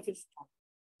bored out of his thought.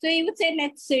 So he would say,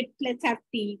 let's sit, let's have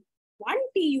tea. 1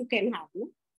 tea you can have. No?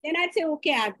 Then I'd say,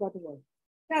 okay, I've got to work.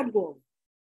 I'd go.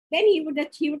 Then he would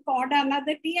order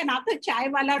another tea, another chai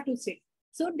wala to sit.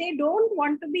 So they don't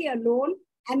want to be alone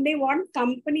and they want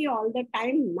company all the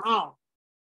time now.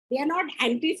 They are not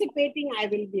anticipating I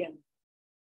will be alone.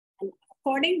 And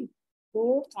according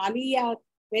to Kali are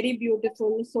very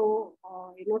beautiful, so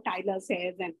Tyler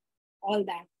says and all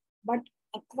that. But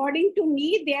according to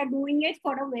me, they are doing it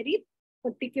for a very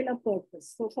particular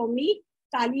purpose. So for me,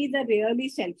 Kali is a really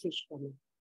selfish woman.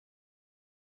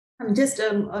 Just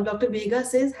Dr. Megha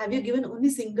says, have you given only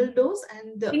single dose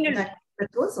and that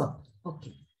was all?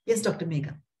 Okay. Yes, Dr.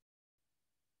 Megha.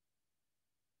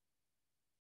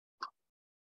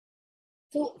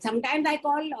 So sometimes I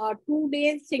call 2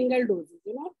 days single doses.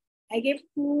 I give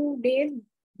 2 days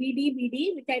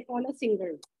BD, which I call a single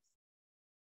dose.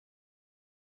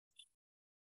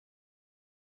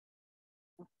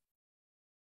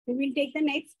 So we'll take the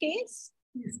next case.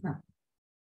 Yes, ma'am.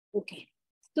 Okay.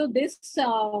 So this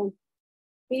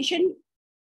patient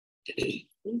is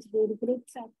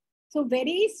so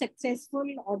very successful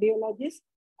audiologist,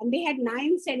 and they had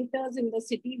 9 centers in the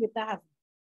city with a husband.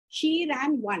 She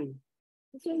ran 1.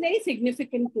 This was very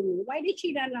significant to me. Why did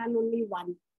she run only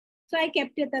 1? So I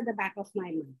kept it at the back of my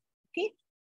mind. Okay.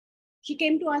 She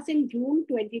came to us in June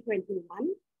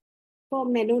 2021 for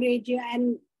menorrhagia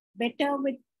and better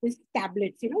with this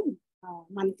tablets,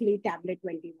 monthly tablet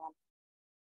 21.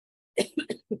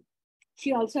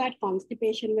 She also had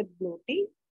constipation with bloating.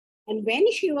 And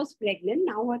when she was pregnant,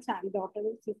 now her daughter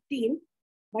was 15,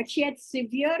 but she had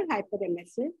severe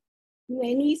hyperemesis to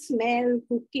any smell,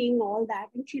 cooking, all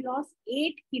that. And she lost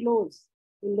 8 kilos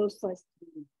in those first 3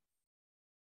 weeks.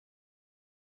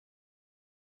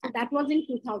 So that was in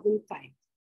 2005.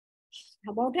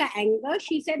 About her anger,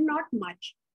 she said not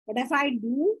much. But if I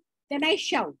do, then I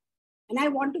shout. And I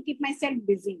want to keep myself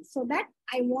busy so that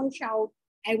I won't shout,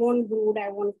 I won't brood, I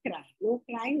won't cry. No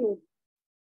crying, no.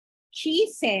 She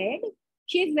said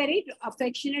she is very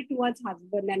affectionate towards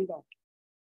husband and daughter.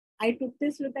 I took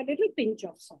this with a little pinch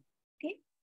of salt. Okay.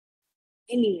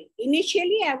 Anyway,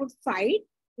 initially I would fight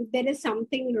if there is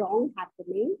something wrong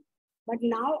happening, but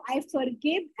now I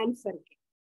forgive and forget.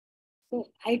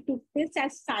 So I took this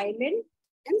as silent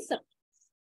and surprise.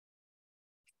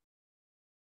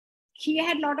 She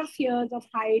had a lot of fears of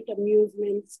height,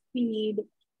 amusement, speed,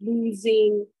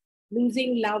 losing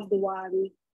loved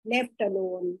one, left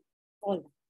alone, all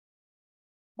that.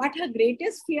 But her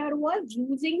greatest fear was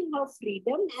losing her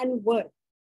freedom and worth.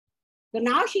 So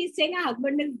now she's saying her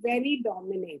husband is very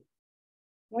dominant.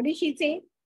 What did she say?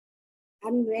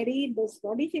 I'm very this.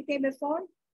 What did she say before?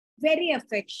 Very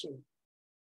affectionate.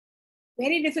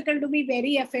 Very difficult to be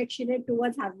very affectionate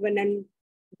towards husband and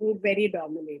who's very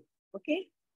dominant. Okay.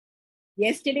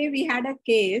 Yesterday we had a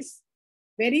case.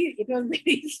 It was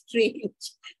very strange.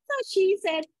 So she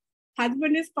said,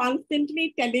 husband is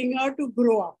constantly telling her to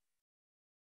grow up.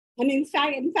 And in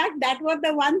fact, that was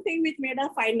the one thing which made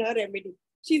her find her remedy.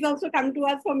 She's also come to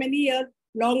us for many years,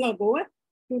 long ago,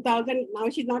 2000. Now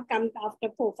she's not come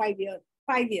after 5 years.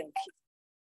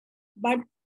 But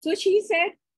so she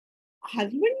said,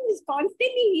 husband is constantly,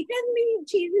 he tells me,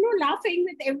 she's, laughing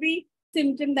with every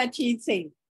symptom that she's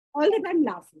saying. All the time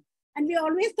laughing. And we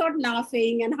always thought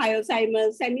laughing and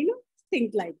Alzheimer's and,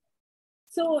 things like that.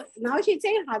 So now she's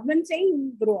saying, husband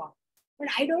saying, grow up. But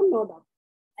I don't know that.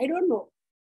 I don't know.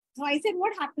 So I said,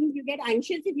 what happens? You get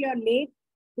anxious if you're late?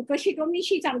 Because she told me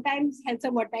she sometimes has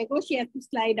a vertigo. She has to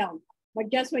slide down. But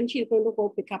just when she's going to go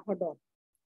pick up her daughter.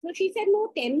 So she said,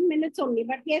 no, 10 minutes only.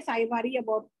 But yes, I worry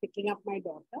about picking up my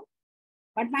daughter.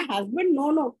 But my husband,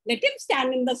 no, let him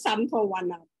stand in the sun for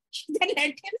 1 hour. She said,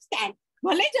 let him stand.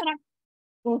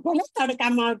 So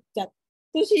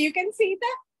you can see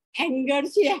the anger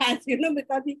she has,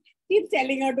 because he keeps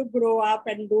telling her to grow up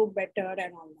and do better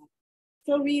and all that.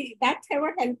 So that's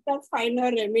what helped us find a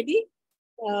remedy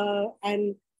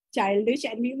and childish.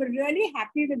 And we were really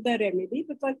happy with the remedy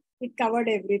because it covered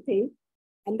everything.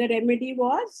 And the remedy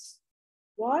was,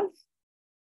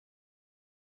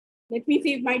 let me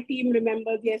see if my team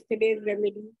remembers yesterday's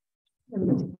remedy.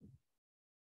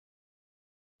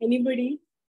 Anybody?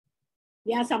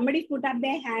 Yeah, somebody put up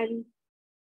their hand.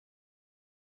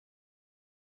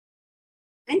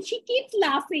 And she keeps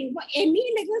laughing for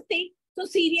any little thing. So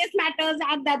serious matters,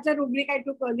 that's a rubric I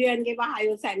took earlier and gave a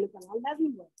higher silence and all.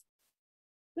 Doesn't work.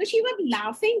 So she was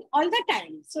laughing all the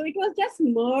time. So it was just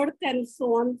mirth and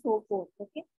so on and so forth.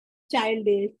 Okay.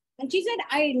 Childish. And she said,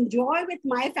 I enjoy with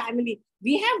my family.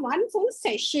 We have one full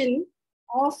session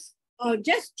of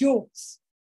just jokes.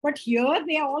 But here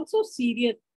they are also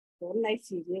serious. Don't like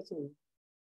serious only.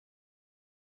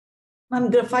 Ma'am,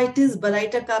 graphitis,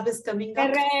 Baraita Cab is coming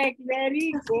up. Correct.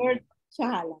 Very good,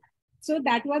 Shahala. So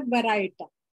that was Baraita.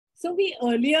 So we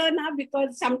earlier now,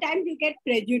 because sometimes you get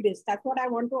prejudice. That's what I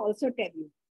want to also tell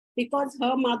you. Because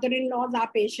her mother-in-laws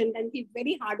are patient and she's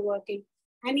very hardworking.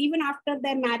 And even after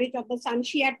the marriage of the son,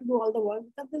 she had to do all the work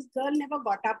because this girl never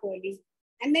got up early.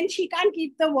 And then she can't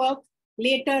keep the work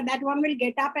later. That one will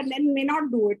get up and then may not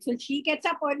do it. So she gets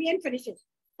up early and finishes.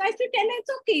 So I used to tell her, it's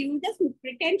okay. You just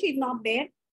pretend she's not there.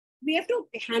 We have to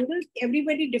handle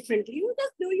everybody differently. You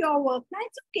just do your work. Now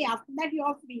it's okay. After that,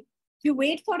 you're free. You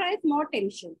wait for her, it's more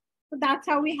tension. So that's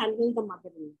how we handle the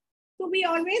mother-in-law. So we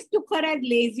always took her as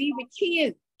lazy, which she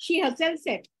is. She herself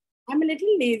said, I'm a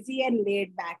little lazy and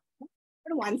laid back.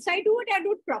 But once I do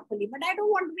it properly. But I don't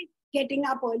want to be getting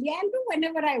up early. I'll do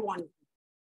whenever I want.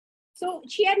 So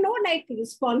she had no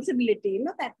responsibility,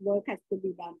 that work has to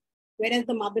be done. Whereas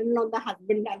the mother-in-law and the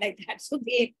husband are like that. So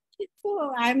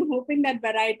I'm hoping that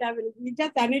Baraita we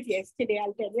just done it yesterday.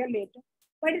 I'll tell you later.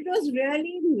 But it was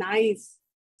really nice.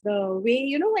 The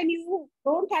way, when you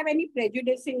don't have any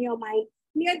prejudice in your mind,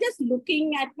 you're just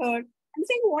looking at her and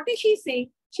saying, what is she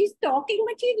saying? She's talking,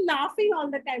 but she's laughing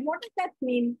all the time. What does that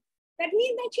mean? That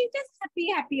means that she's just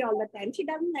happy all the time. She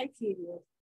doesn't like serious.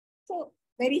 So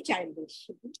very childish.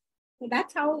 So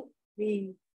that's how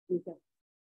we do that.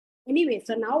 Anyway,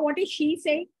 so now what is she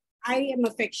saying? I am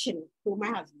affectionate to my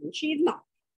husband. She is not.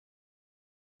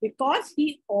 Because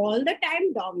he all the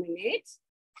time dominates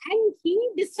and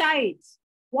he decides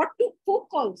what to cook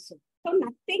also. So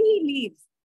nothing he leaves.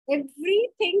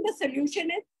 Everything, the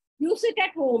solution is you sit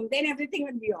at home, then everything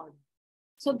will be on.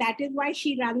 So that is why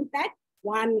she runs that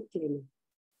one clinic.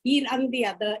 He runs the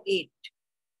other 8.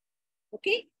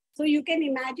 Okay? So you can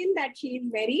imagine that she is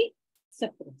very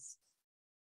suppressed.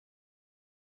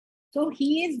 So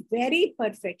he is very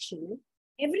perfectionist.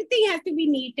 Everything has to be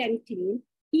neat and clean.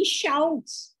 He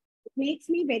shouts. It makes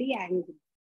me very angry.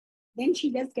 Then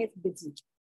she just gets busy.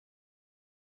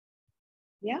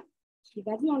 Yeah? She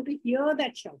doesn't want to hear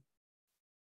that shout.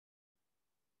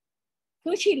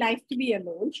 So she likes to be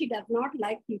alone. She does not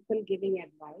like people giving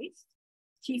advice.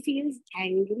 She feels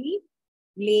angry,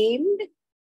 blamed,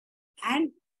 and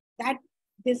that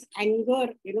this anger,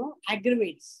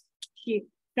 aggravates. She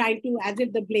trying to, as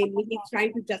if the blame, he's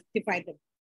trying to justify them.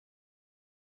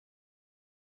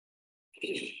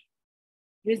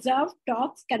 Reserved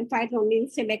talks, confides only in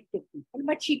selected people,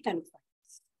 but she confides.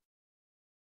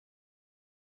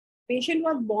 Patient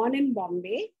was born in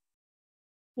Bombay.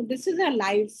 So this is her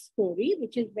life story,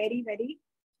 which is very, very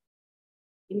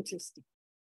interesting.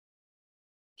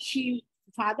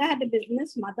 Father had a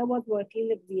business, mother was working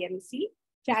with VMC.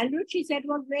 Childhood, she said,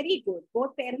 was very good.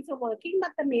 Both parents were working,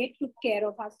 but the maid took care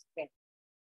of us well.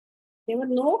 There were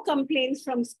no complaints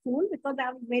from school because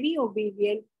I was very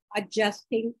obedient,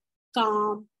 adjusting,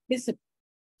 calm, disciplined.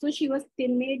 So she was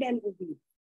timid and obedient.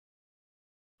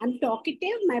 I'm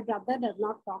talkative. My brother does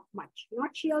not talk much.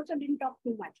 She also didn't talk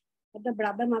too much. But the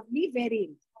brother must be very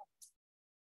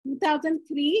important.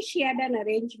 2003, she had an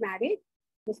arranged marriage.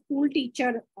 The school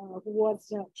teacher,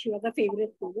 she was a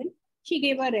favorite student. She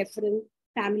gave a reference.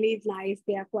 Family is nice.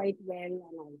 They are quite well and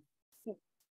all. So,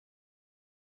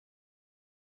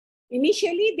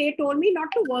 initially, they told me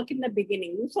not to work in the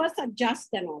beginning. You first adjust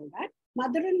and all that.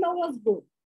 Mother-in-law was good.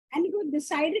 And it was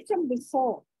decided from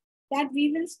before that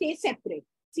we will stay separate.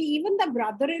 See, even the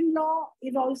brother-in-law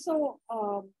is also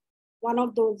one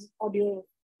of those audio.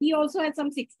 He also has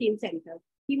some 16 centers.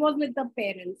 He was with the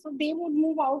parents. So they would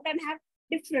move out and have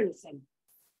different centers.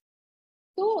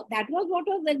 So that was what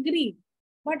was agreed.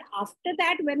 But after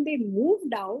that, when they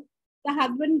moved out, the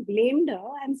husband blamed her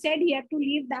and said he had to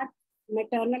leave that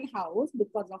maternal house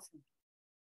because of her.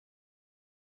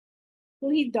 So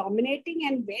he's dominating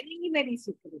and very, very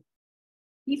secret.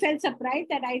 He felt surprised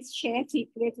that I share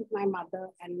secrets with my mother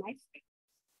and my friends.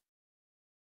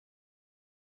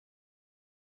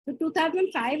 So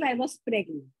 2005, I was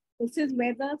pregnant. This is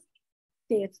where the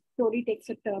story takes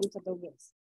a turn for the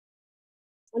worse.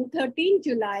 On 13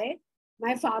 July,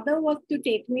 my father was to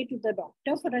take me to the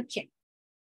doctor for a check.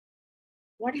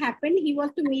 What happened? He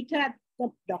was to meet her at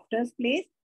the doctor's place,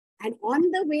 and on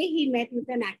the way, he met with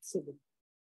an accident.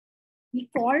 He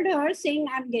called her saying,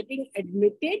 I'm getting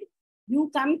admitted. You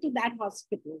come to that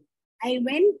hospital. I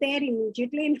went there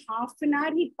immediately. In half an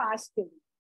hour, he passed away.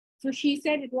 So she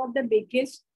said it was the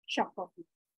biggest shock of me.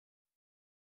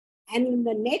 And in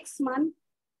the next month,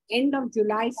 end of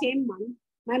July, same month,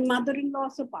 my mother-in-law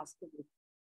also passed away.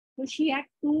 So she had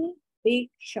two big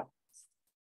shocks.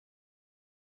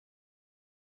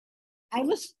 I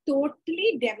was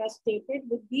totally devastated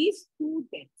with these two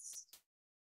deaths.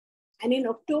 And in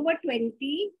October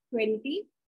 2020,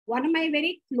 one of my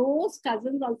very close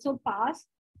cousins also passed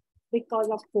because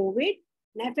of COVID.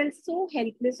 And I felt so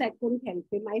helpless, I couldn't help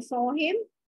him. I saw him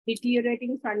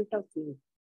deteriorating in front of me.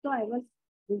 So I was,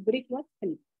 rubric was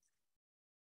helpless.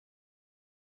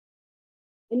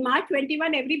 In March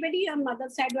 21, everybody on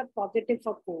mother's side was positive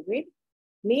for COVID.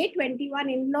 May 21,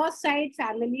 in-law side,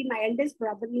 family, my eldest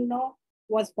brother-in-law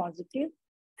was positive.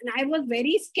 And I was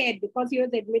very scared because he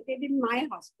was admitted in my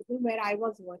hospital where I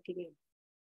was working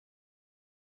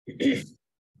in.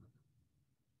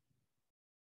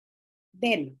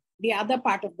 Then, the other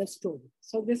part of the story.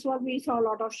 So this was, we saw a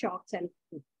lot of shocks. And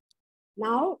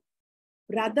now,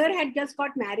 brother had just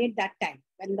got married that time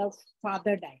when the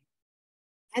father died.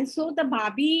 And so the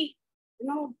Bhabhi,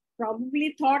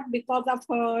 probably thought because of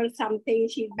her something,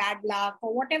 she's bad luck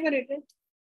or whatever it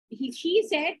is. She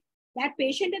said, that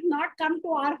patient has not come to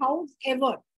our house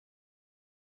ever.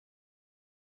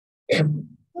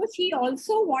 So she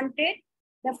also wanted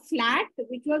the flat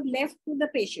which was left to the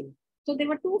patient. So there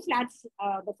were two flats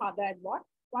the father had bought.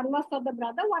 One was for the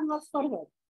brother, one was for her.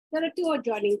 There were two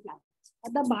adjoining flats.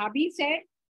 But the Bhabhi said,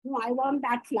 no, I want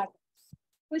that flat.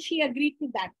 So she agreed to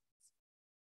that.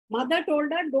 Mother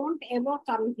told her, don't ever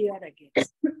come here again.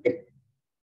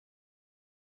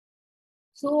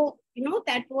 So,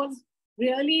 that was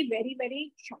really very,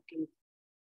 very shocking.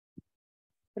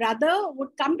 Brother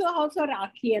would come to a house for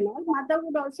Rakhi and all. Mother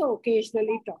would also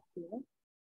occasionally talk to her.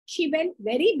 She went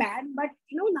very bad, but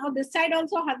now this side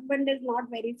also husband is not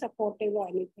very supportive or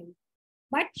anything.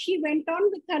 But she went on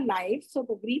with her life. So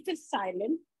the grief is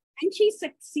silent and she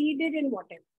succeeded in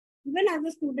whatever. Even as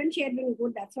a student, she had been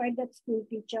good. That's why that school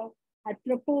teacher had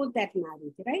proposed that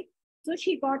marriage, right? So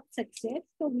she got success.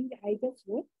 So I just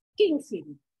wrote King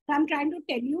series. So I'm trying to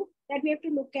tell you that we have to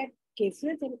look at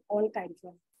cases in all kinds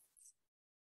of.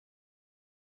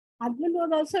 Husband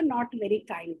was also not very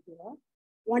kind to her.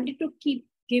 Wanted to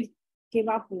give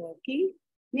up working.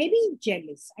 Maybe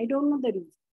jealous. I don't know the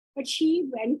reason. But she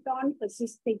went on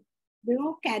persisting,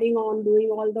 carrying on, doing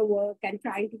all the work and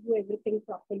trying to do everything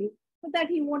properly so that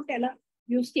he won't tell her,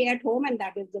 you stay at home and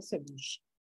that is the solution.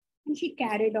 And she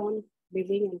carried on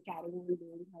living and carrying on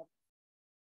doing her.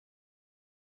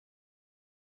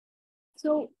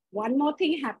 So one more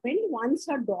thing happened. Once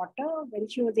her daughter, when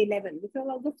she was 11, which was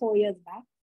also 4 years back,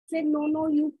 said, no,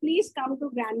 you please come to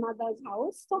grandmother's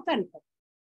house for Kanpat,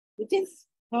 which is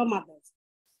her mother's.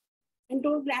 And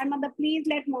told grandmother, please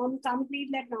let mom come, please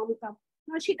let mom come.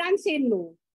 Now she can't say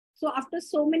no. So after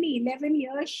so many 11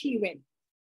 years, she went.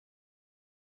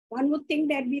 One would think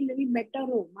there'd be a little better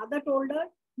room. Mother told her,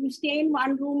 you stay in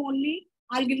one room only.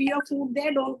 I'll give you your food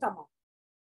there. Don't come out.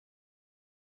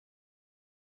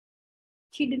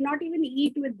 She did not even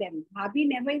eat with them. Bhabhi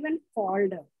never even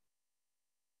called her.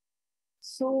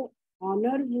 So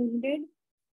honor wounded,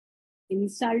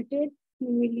 insulted,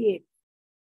 humiliated.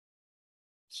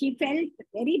 She felt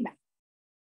very bad.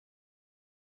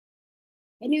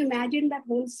 Can you imagine that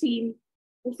whole scene?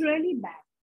 It's really bad.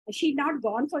 She'd not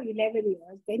gone for 11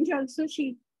 years. Then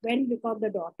she went because the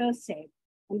daughter said.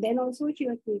 And then also she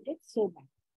was treated so bad.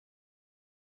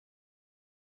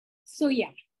 So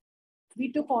yeah, we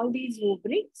took all these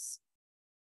rubrics: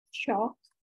 shock,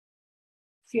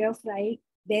 fear, fright,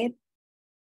 death,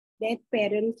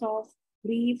 parents of,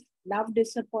 grief, love,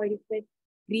 disappointment,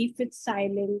 grief with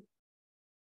silence,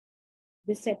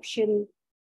 deception,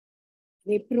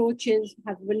 reproaches,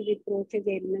 husband reproaches,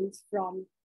 ailments from,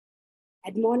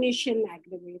 admonition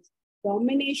aggravates,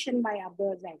 domination by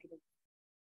others aggravates.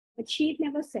 But she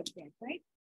never said that, right?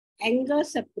 Anger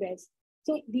suppressed.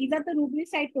 So these are the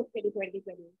rubrics I took in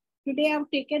 2020. Today I've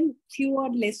taken fewer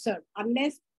lesser,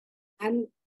 unless I'm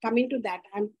coming to that.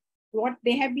 And what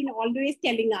they have been always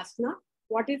telling us, now,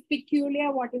 what is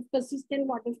peculiar, what is persistent,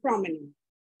 what is prominent.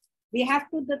 We have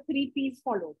to, the 3 P's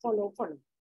follow.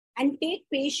 And take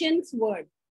patient's word.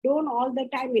 Don't all the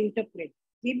time interpret.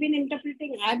 I've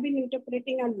been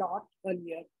interpreting a lot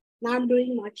earlier. Now I'm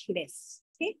doing much less.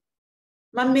 Okay.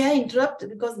 Ma'am, may I interrupt?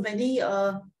 Because many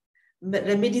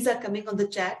remedies are coming on the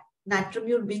chat.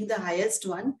 Natramune being the highest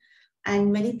one.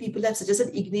 And many people have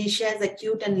suggested Ignatia as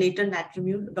acute and later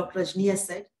Natramune, Dr. Rajni has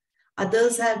said.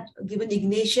 Others have given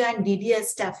Ignatia and DD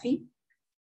as Taffy.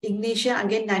 Ignatia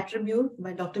again Natramune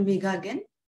by Dr. Megha again.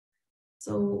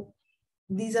 So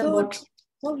these are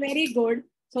So very good.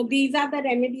 So these are the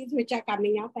remedies which are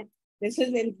coming up, and this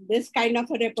is in this kind of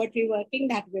a repertory working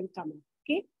that will come up.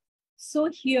 Okay. So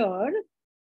here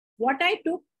what I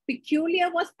took peculiar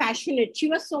was passionate. She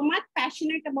was so much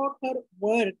passionate about her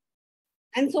work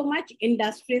and so much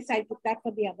industrious. I took that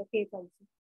for the other case also.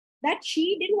 That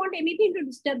she didn't want anything to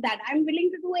disturb that. I'm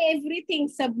willing to do everything,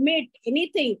 submit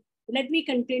anything. Let me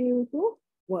continue to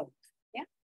work. Yeah.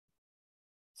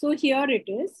 So here it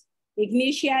is.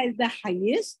 Ignitia is the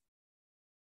highest.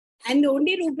 And the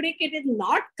only rubric it is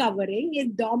not covering is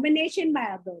domination by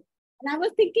others. And I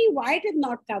was thinking why it is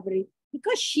not covering.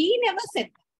 Because she never said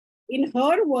that. In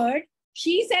her word,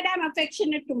 she said, I'm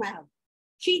affectionate to my husband.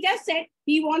 She just said,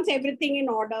 he wants everything in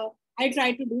order. I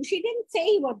try to do. She didn't say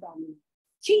he was dominant.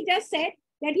 She just said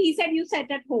that he said, you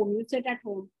sit at home, you sit at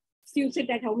home. You sit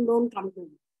at home, don't come to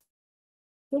me.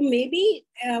 So maybe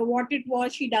what it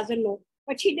was, she doesn't know.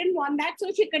 But she didn't want that,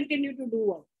 so she continued to do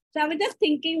work. So I was just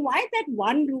thinking, why that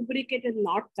one rubric it is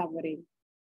not covering?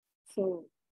 So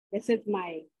this is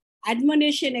my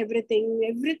admonition, everything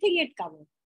it covers.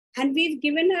 And we've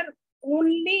given her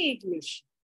only ignition.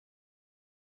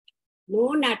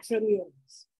 No natural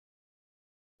urines.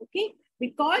 Okay?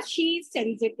 Because she's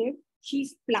sensitive,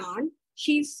 she's plant,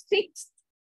 she's sixth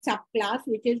subclass,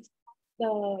 which is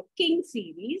the King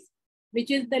series,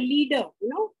 which is the leader, you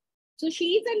know. So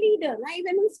she is a leader. Now,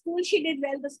 even in school, she did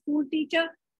well. The school teacher,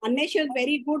 unless she was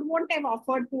very good, won't have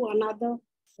offered to another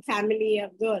family a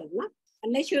girl, no?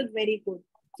 Unless she was very good.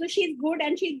 So she's good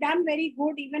and she's done very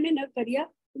good even in her career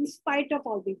in spite of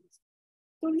all these.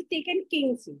 So we've taken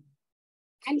King series.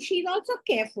 And she's also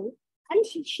careful. And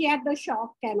she had the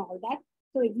shock and all that.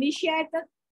 So Ignitia,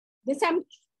 this I'm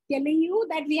telling you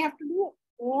that we have to do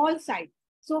all sides.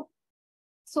 So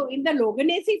in the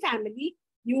Loganesi family,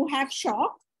 you have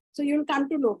shock. So you'll come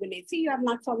to Loganesi. You have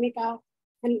Natsomika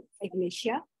and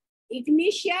Ignitia.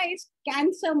 Ignitia is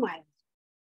Cancer mild.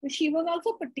 So she was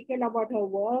also particular about her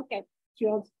work and she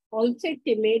was also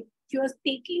timid. She was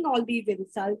taking all these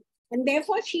insults. And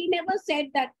therefore, she never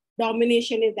said that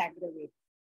domination is aggravated.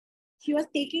 She was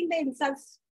taking the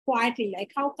insults quietly,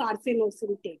 like how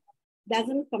Carcinosin takes.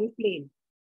 Doesn't complain.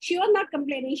 She was not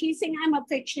complaining. She's saying, I'm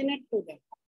affectionate to them.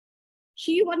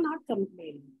 She was not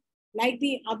complaining. Like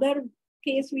the other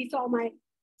case we saw, my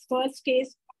first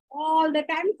case, all the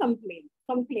time complain.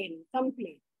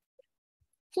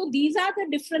 So these are the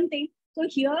different things. So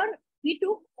here we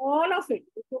took all of it.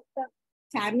 We took the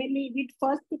family. We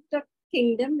first took the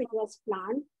kingdom, which was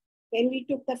plant. Then we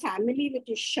took the family, which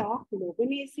is shock,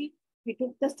 Loganesi. We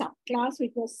took the subclass,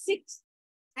 which was 6.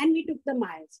 And we took the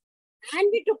miles. And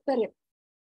we took the rep.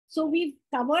 So we've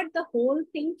covered the whole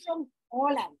thing from all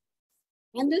angles.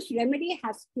 And this remedy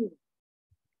has to.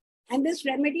 And this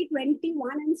remedy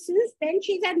 21, and since then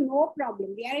she's had no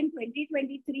problem. We are in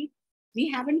 2023.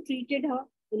 We haven't treated her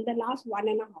in the last 1.5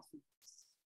 years.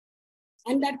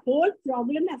 And that whole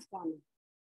problem has gone.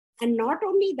 And not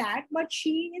only that, but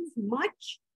she is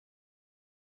much,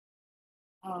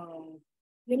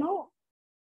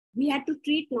 we had to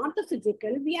treat not the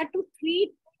physical, we had to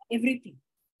treat everything.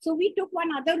 So we took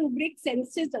one other rubric,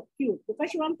 senses acute,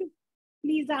 because she wants to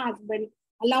please her husband,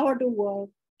 allow her to work.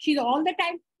 She's all the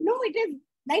time. No, it is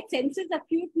like senses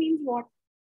acute means what?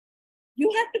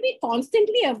 You have to be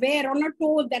constantly aware on your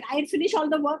toes that I'll finish all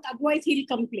the work, otherwise he'll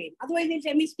complain. Otherwise he'll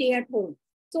say me stay at home.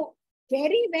 So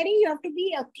very, you have to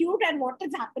be acute at what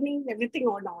is happening, everything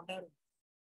on order.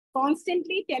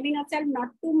 Constantly telling yourself not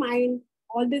to mind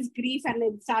all this grief and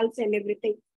insults and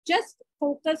everything. Just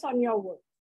focus on your work.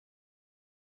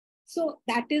 So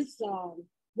that is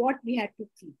what we had to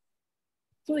see.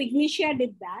 So Ignitia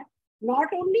did that.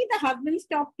 Not only the husband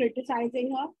stopped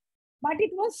criticizing her, but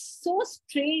it was so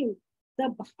strange.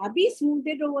 The bhabhi smoothed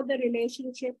it over the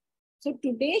relationship. So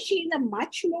today she is a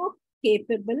much more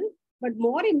capable, but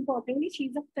more importantly,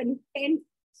 she's a content.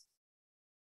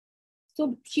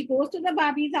 So she goes to the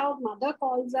bhabhi's house, mother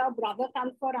calls her, brother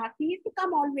comes for her. He used to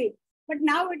come always, but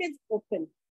now it is open.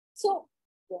 So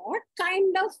what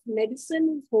kind of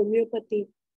medicine is homeopathy?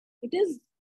 It is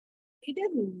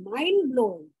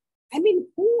mind-blowing. I mean,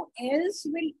 who else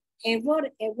will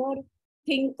ever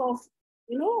think of,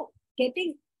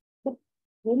 getting the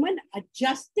woman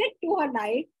adjusted to her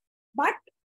life, but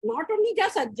not only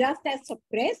just adjust as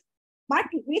suppressed, but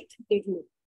with dignity.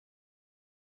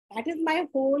 That is my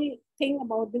whole thing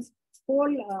about this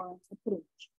whole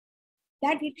approach.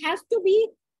 That it has to be,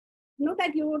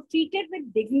 that you are treated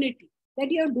with dignity, that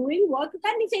you are doing work. You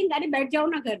can't be saying, "Gari baith jao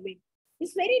na ghar mein."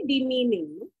 It's very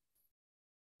demeaning.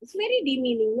 It's very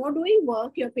demeaning. You're doing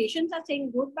work, your patients are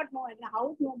saying good, but no, in the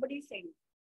house, nobody's saying.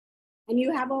 And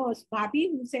you have a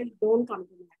bhabhi who says, don't come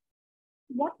to me.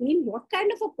 What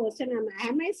kind of a person am I?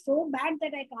 Am I so bad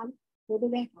that I can't go to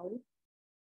their house?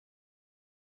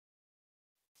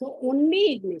 So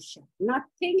only ignition,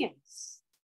 nothing else.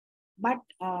 But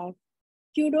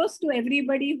kudos to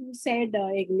everybody who said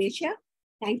Ignatia.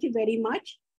 Thank you very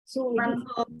much. So it is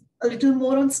a little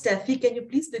more on Steffi, can you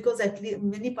please? Because at least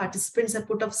many participants have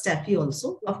put up Steffi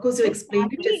also. Of course, you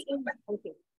explained it.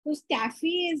 Okay. So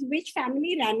Steffi is which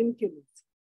family? Ranunculus.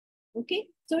 Okay.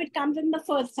 So it comes in the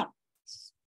first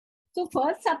subclass. So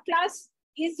first subclass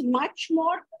is much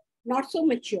more not so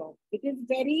mature. It is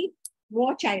very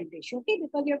more childish. Okay.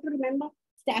 Because you have to remember,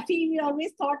 Steffi we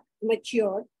always thought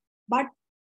mature, but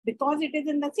because it is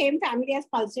in the same family as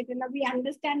Pulsatilla, we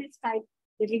understand it's kind of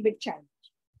a little bit childish.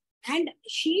 And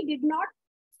she did not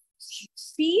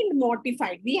feel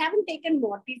mortified. We haven't taken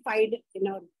mortified in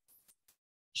her.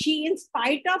 She, in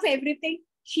spite of everything,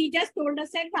 she just told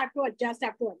herself, have to adjust.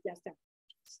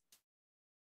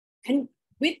 And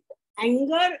with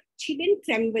anger, she didn't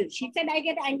tremble. She said, I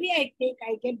get angry,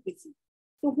 I get busy.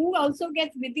 So who also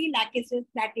gets busy? Lachesis,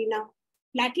 Platina.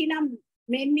 Platina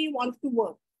made me want to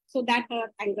work. So that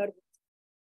her anger.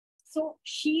 So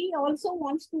she also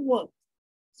wants to work.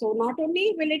 So not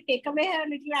only will it take away her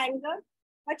little anger,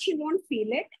 but she won't feel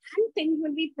it and things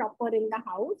will be proper in the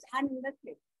house and in the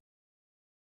place.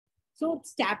 So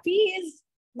Steffi is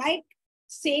like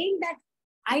saying that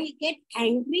I get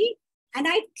angry and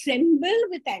I tremble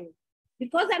with anger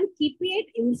because I'm keeping it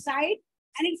inside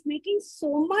and it's making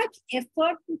so much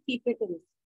effort to keep it inside.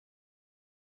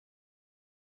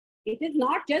 It is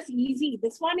not just easy.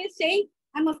 This one is saying,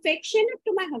 I'm affectionate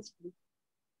to my husband.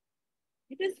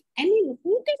 It is any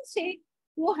who can say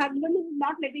to a husband who is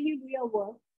not letting you do your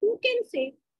work? Who can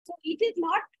say? So it is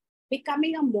not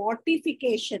becoming a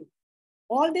mortification.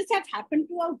 All this has happened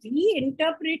to us. We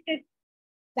interpret it.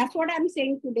 That's what I'm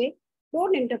saying today.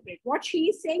 Don't interpret. What she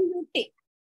is saying, you take.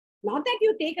 Not that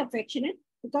you take affectionate,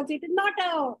 because it is not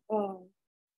a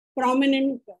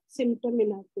prominent symptom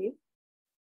in her face.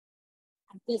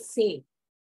 I'm just saying.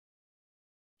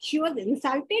 She was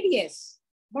insulted, yes.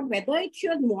 But whether she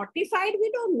was mortified, we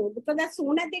don't know. Because as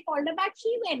soon as they called her back,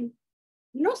 she went.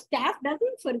 You know, staff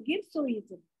doesn't forgive so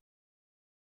easily.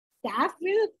 Staff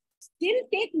will still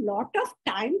take a lot of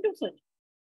time to forgive.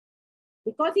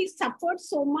 Because he suffered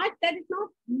so much that it's not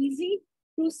easy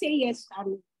to say yes.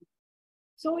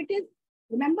 So it is,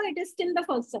 remember, it is still the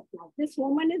first subclass. This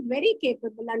woman is very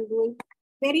capable and doing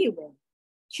very well.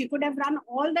 She could have run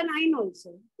all the 9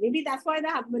 also. Maybe that's why the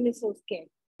husband is so scared.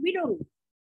 We don't know.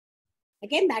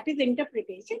 Again, that is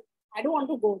interpretation. I don't want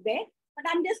to go there, but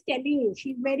I'm just telling you,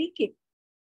 she's very capable.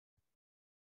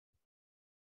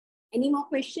 Any more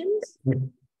questions?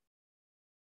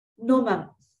 No, ma'am.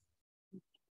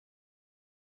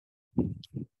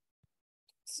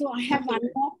 So I have one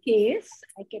more case.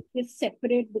 I kept this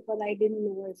separate because I didn't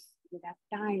know if we have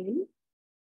time.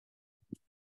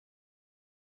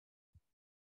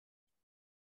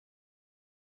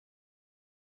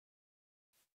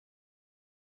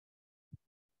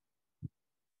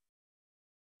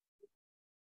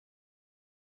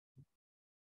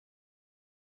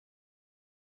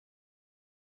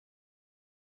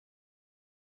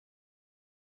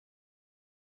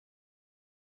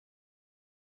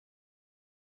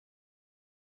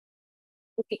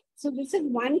 Okay, so this is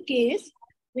one case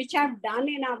which I've done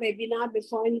in our webinar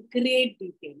before in great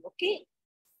detail, okay,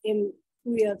 in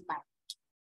 2 years back.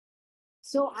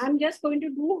 So I'm just going to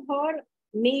do her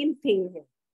main thing here.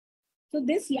 So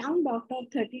this young doctor,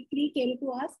 33, came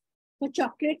to us for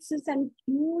chocolate cysts and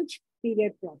huge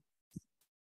period problems.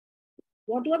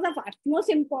 What was of utmost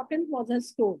importance was her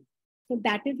stone. So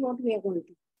that is what we are going to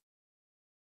do.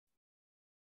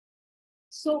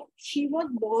 So she was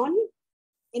born.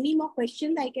 Any more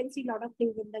questions? I can see a lot of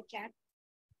things in the chat.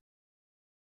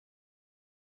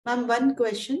 Ma'am, one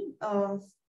question.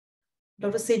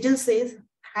 Dr. Sejal says,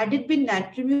 had it been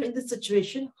Natrimure in this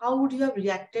situation, how would you have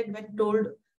reacted when told,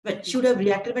 should have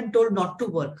reacted when told not to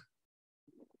work?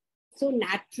 So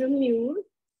Natrimure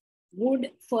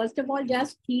would, first of all,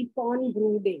 just keep on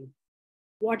brooding.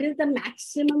 What is the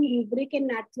maximum rubric in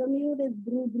Natrimure is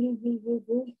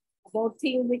brood about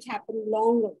things which happened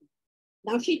long ago.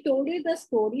 Now she told you the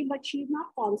story, but she's not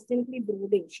constantly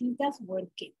brooding. She's just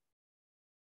working.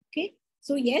 Okay.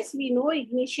 So yes, we know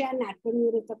Ignatia and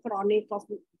Natrimure is a chronic of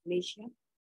Ignatia.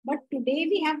 But today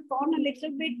we have gone a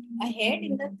little bit ahead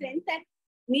in the sense that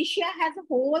Ignatia has a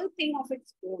whole thing of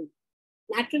its own.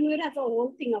 Natrimure has a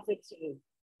whole thing of its own.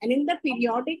 And in the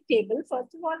periodic table,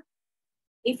 first of all,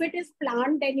 if it is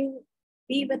plant, then you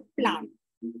be with plant.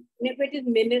 And if it is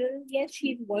mineral, yes,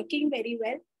 she's working very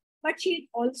well. But she's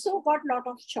also got a lot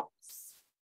of shocks,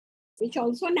 which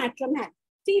also Natrum has.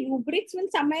 See, rubrics will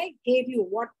somewhere gave you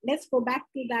what. Let's go back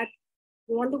to that.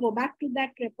 You want to go back to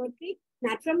that repertory?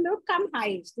 Natrum will come high.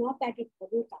 It's not that it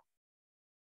doesn't come.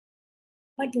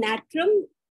 But Natrum,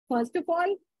 first of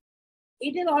all,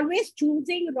 it is always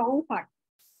choosing wrong part.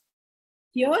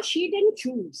 Here, she didn't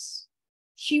choose.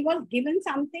 She was given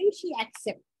something, she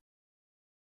accepted.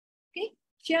 Okay,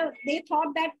 sure. They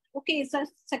thought that, okay, it's a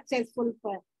successful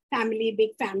family,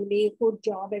 big family, good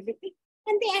job, everything,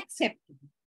 and they accepted.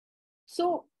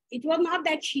 So it was not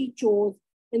that she chose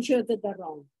and she was at the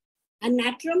wrong. And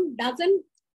Natrum doesn't,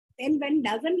 then when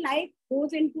doesn't like,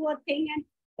 goes into a thing and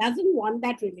doesn't want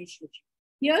that relationship.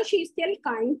 Here she's still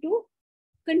trying to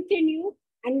continue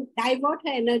and divert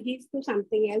her energies to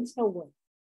something else, her work.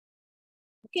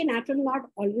 Okay, Natrum not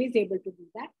always able to do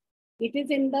that. It is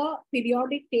in the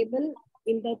periodic table,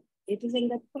 it is in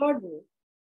the third row,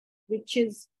 which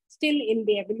is still in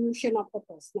the evolution of the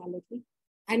personality.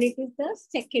 And it is the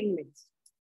second midst.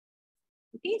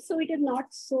 Okay, so it is not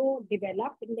so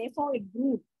developed and therefore it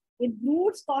broods. It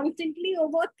broods constantly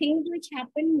over things which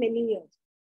happened many years.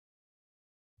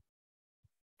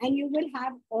 And you will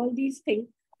have all these things.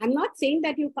 I'm not saying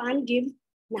that you can't give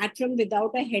Natrum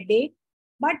without a headache,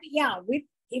 but yeah,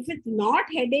 if it's not,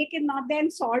 headache is not there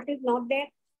and salt is not there,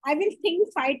 I will think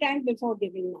 5 times before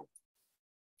giving Natrum.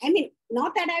 I mean,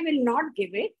 not that I will not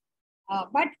give it,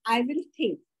 but I will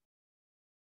think.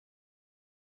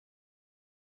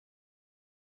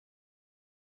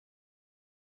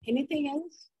 Anything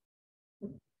else?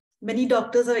 Many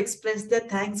doctors have expressed their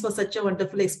thanks for such a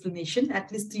wonderful explanation.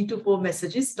 At least 3 to 4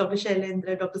 messages. Dr.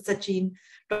 Shailendra, Dr. Sachin,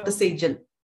 Dr. Sejal.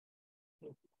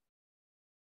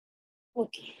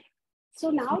 Okay. So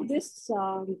now this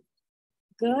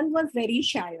girl was very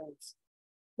shy also,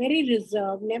 very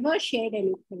reserved, never shared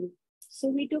anything. So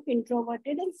we took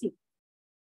introverted and secret.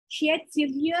 She had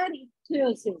severe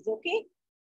ichthyosis, okay?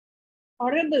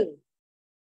 Horrible.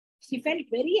 She felt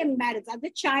very embarrassed as a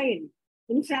child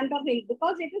in front of it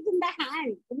because it was in the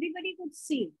hand. Everybody could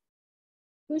see.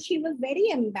 So she was very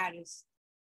embarrassed.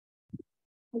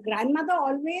 Her grandmother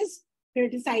always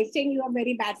criticized, saying, you have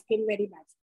very bad skin, very bad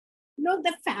skin. No,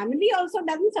 the family also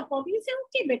doesn't support you. Say,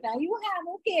 okay, beta, you have,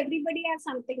 okay, everybody has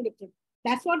something different.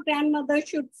 That's what grandmother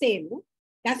should say. No?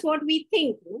 That's what we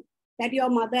think, no? That your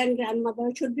mother and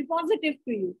grandmother should be positive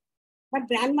to you. But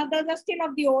grandmothers are still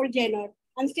of the old genre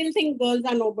and still think girls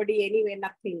are nobody anyway,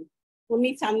 nothing.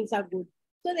 Only sons are good.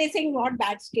 So they think, what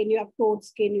bad skin, you have cold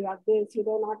skin, you have this,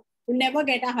 you never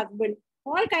get a husband.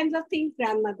 All kinds of things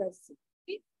grandmothers say.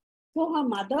 Okay? So her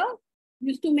mother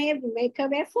used to make her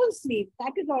wear full sleeve.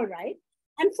 That is all right.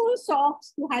 And full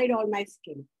socks to hide all my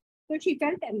skin. So she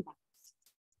felt embarrassed.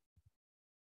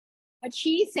 But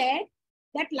she said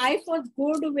that life was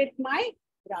good with my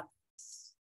brothers.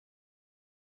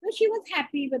 So she was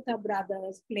happy with her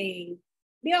brothers playing.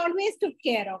 They always took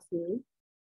care of me.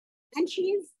 And she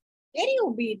is very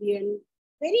obedient,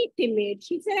 very timid.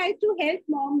 She said, I had to help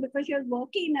mom because she was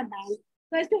working in a bank.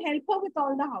 So I had to help her with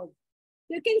all the house.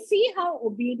 You can see how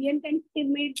obedient and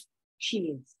timid she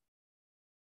is.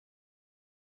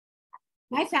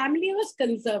 My family was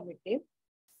conservative.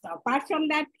 So apart from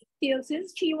that, she was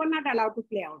not allowed to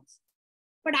play outside.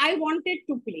 But I wanted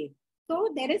to play. So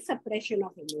there is suppression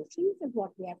of emotions is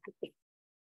what we have to take.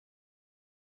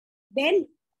 Then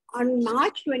on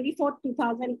March 24,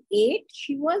 2008,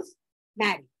 she was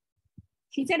married.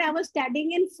 She said, I was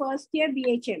studying in first year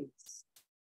BHMS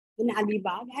in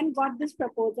Alibag and got this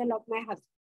proposal of my husband.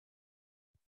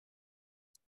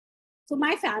 So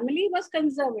my family was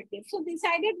conservative. So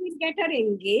decided we'd get her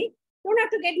engaged. Don't have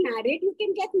to get married. You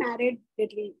can get married a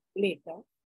little later.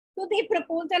 So they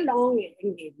proposed a long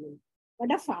engagement.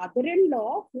 But a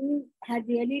father-in-law who had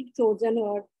really chosen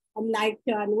her and liked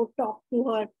her and would talk to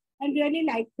her and really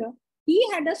liked her, he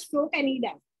had a stroke and he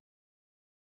died.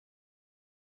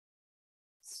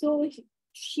 So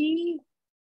she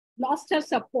lost her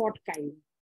support kind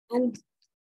of. And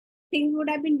things would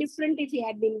have been different if he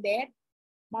had been there.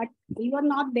 But he was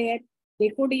not there. They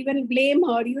could even blame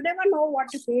her. You never know what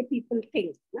way people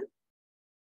think. No?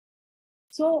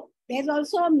 So there's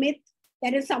also a myth.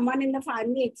 There is someone in the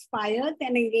family expires,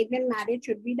 then engagement marriage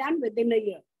should be done within a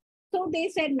year. So they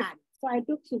said marriage. So I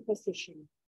took superstition.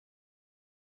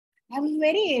 I was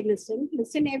very innocent,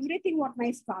 listen everything what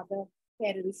my father,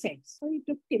 parents said. So he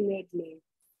took timidly.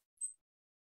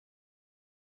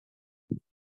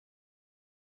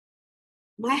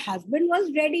 My husband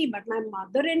was ready, but my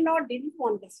mother-in-law didn't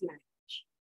want this marriage.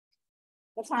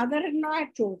 The father-in-law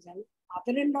had chosen,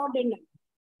 mother-in-law didn't.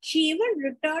 She even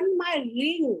returned my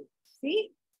ring.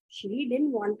 See, she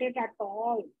didn't want it at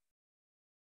all.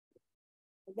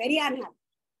 Very unhappy.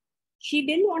 She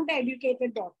didn't want an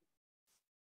educated daughter.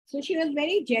 So she was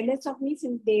very jealous of me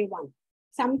since day one.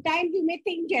 Sometimes you may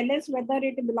think jealous whether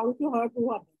it belonged to her,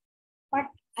 but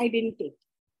I didn't take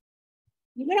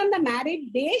it. Even on the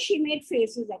marriage day, she made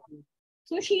faces at me.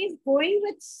 So she is going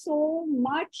with so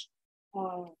much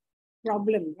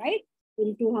problem, right,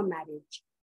 into her marriage.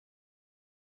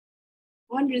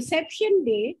 On reception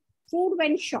day, food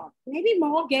went short. Maybe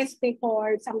more guests they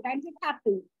called. Sometimes it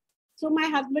happened. So my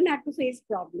husband had to face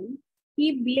problem.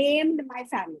 He blamed my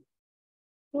family.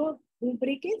 So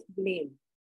rubric is blame.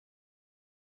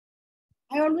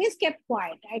 I always kept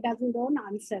quiet. I don't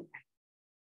answer that.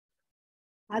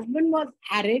 Husband was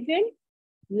arrogant,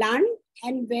 blunt,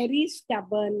 and very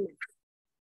stubborn.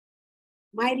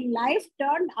 My life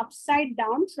turned upside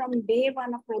down from day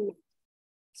one of my marriage.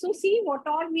 So see what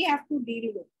all we have to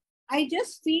deal with. I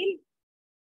just feel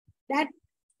that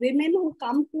women who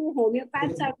come to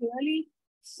homeopaths are really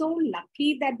so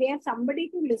lucky that they have somebody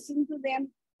to listen to them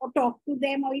or talk to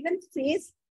them or even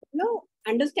face,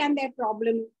 understand their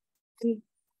problem and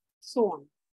so on.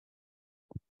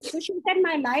 So she said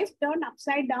my life turned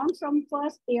upside down from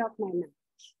first day of my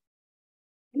marriage.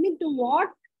 I mean, to what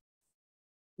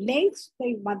lengths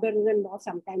the mother-in-law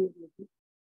sometimes do,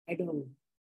 I don't know.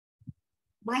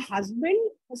 My husband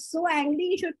was so angry,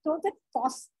 he should throw the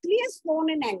costliest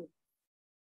phone in anger.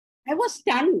 I was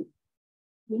stunned.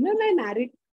 Remember, I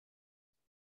married.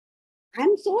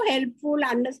 I'm so helpful,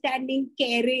 understanding,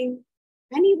 caring.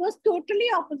 And he was totally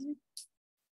opposite.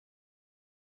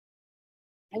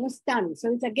 I was stunned.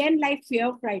 So it's again like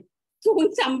fear, fright. So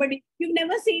somebody, you've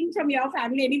never seen from your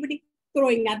family, anybody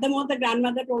throwing. At the most, the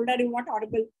grandmother told her, what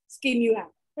horrible skin you have.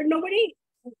 But nobody,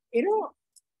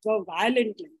 so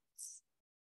violently.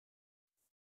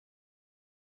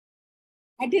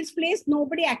 At his place,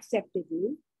 nobody accepted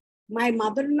me. My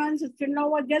mother-in-law and sister-in-law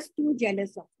were just too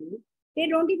jealous of me. They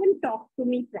don't even talk to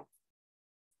me properly.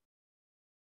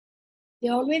 They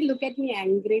always look at me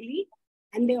angrily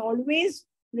and they always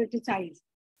criticize.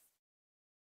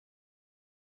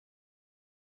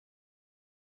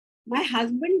 My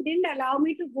husband didn't allow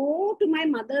me to go to my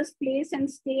mother's place and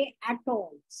stay at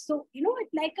all. So,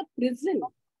 it's like a prison.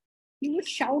 He would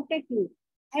shout at me.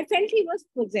 I felt he was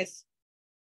possessed.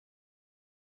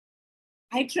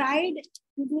 I tried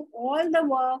to do all the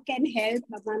work and help,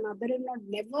 but my mother-in-law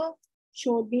never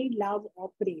showed me love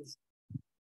or praise.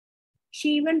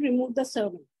 She even removed the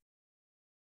servant.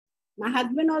 My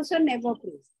husband also never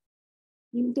praised.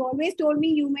 He always told me,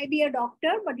 you may be a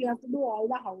doctor, but you have to do all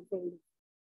the household.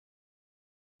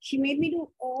 She made me do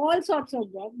all sorts of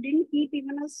work, didn't keep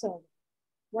even a servant.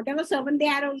 Whatever servant they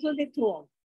had also, they threw out.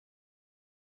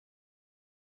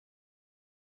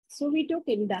 So we took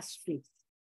industries.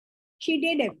 She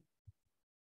did it.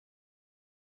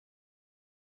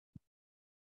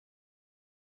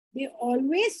 They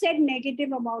always said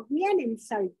negative about me and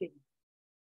insulted me.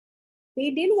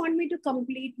 They didn't want me to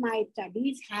complete my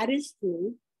studies, harassed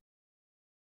me,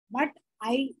 but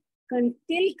I can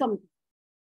still complete.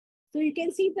 So you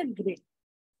can see the grit.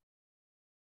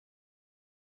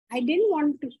 They didn't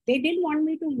want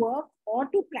me to work or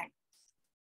to practice.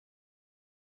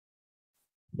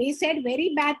 They said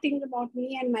very bad things about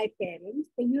me and my parents.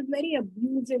 They used very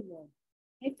abusive words.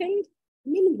 I felt,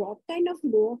 what kind of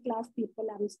lower class people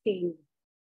I'm staying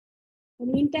with? In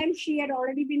the meantime, she had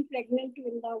already been pregnant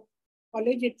in the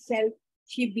college itself.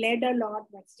 She bled a lot,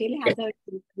 but still had her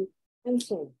children and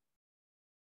so on.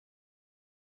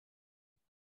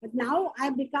 But now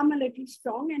I've become a little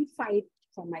strong and fight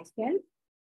for myself.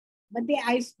 But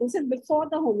this is before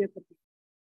the homeopathy.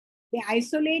 They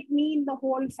isolate me in the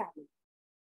whole family.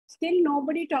 Still,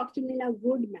 nobody talks to me in a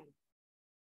good manner.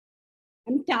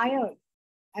 I'm tired.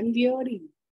 I'm weary.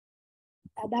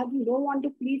 I don't want to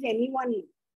please anyone.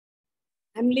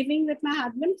 I'm living with my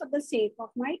husband for the sake of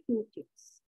my 2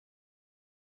 kids.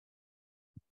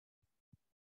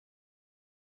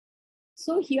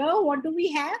 So here, what do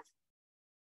we have?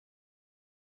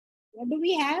 What do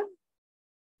we have?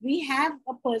 We have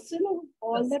a person who's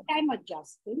all the time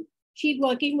adjusting. She's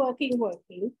working.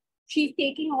 She's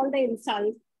taking all the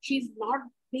insults. She's not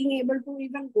being able to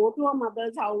even go to her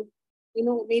mother's house.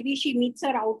 Maybe she meets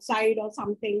her outside or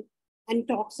something and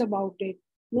talks about it.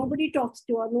 Nobody talks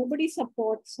to her. Nobody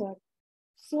supports her.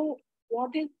 So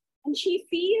and she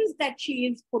feels that she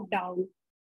is put down.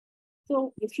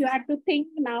 So if you had to think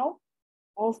now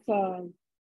of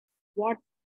what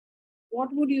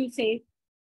would you say?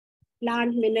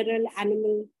 Plant, mineral,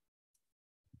 animal.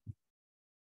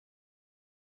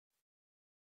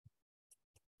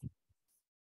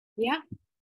 Yeah.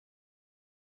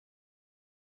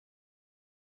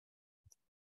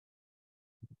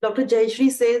 Dr.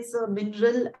 Jayashree says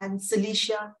mineral and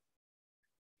silicia.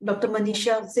 Dr.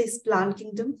 Manisha says plant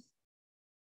kingdom.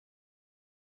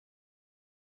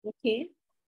 Okay.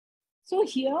 So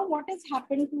here, what has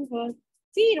happened to her?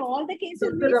 See, in all the cases,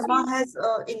 Dr. we Rama see. has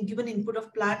given input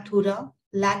of plant thura,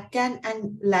 laccan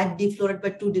and lac deflored by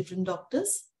two different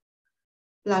doctors.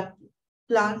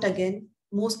 Plant again,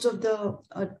 most of the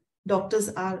doctors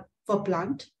are for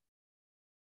plant.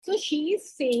 So she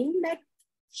is saying that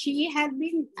she has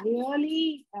been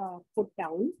really put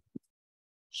down.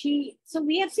 So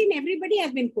we have seen everybody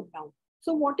has been put down.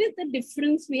 So what is the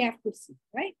difference we have to see,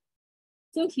 right?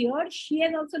 So here she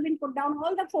has also been put down.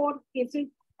 All the four cases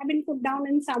have been put down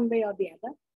in some way or the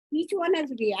other. Each one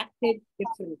has reacted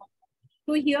differently.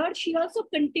 So here she also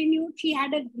continued.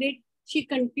 She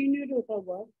continued with her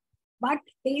work, but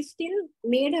they still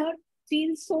made her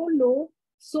feel so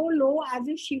low as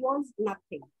if she was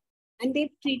nothing. And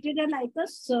they treated her like a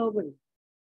servant.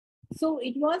 So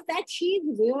it was that she's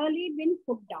really been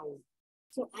put down.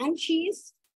 So, and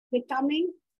she's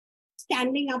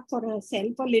standing up for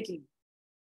herself a little.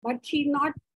 But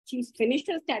she's finished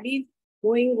her studies,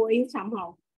 going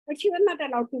somehow. But she was not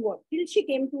allowed to work till she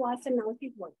came to us and now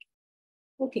she's working.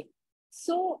 Okay.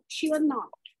 So she was not.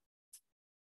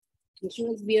 She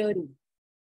was weary.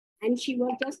 And she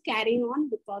was just carrying on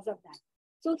because of that.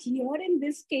 So here in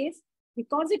this case,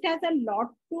 because it has a lot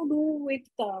to do with,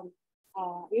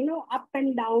 up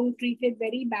and down, treated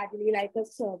very badly like a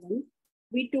servant,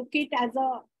 we took it as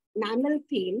a mammal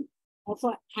theme of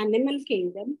an animal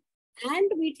kingdom,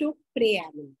 and we took prey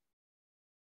animal.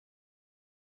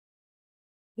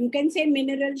 You can say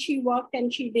mineral, she worked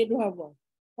and she did her work.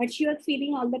 But she was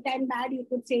feeling all the time bad, you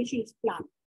could say she's plant.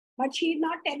 But she's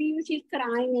not telling you she's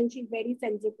crying and she's very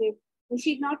sensitive. And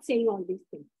she's not saying all these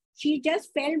things. She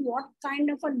just felt what kind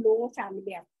of a low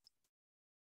family.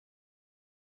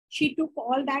 She took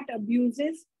all that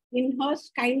abuses in her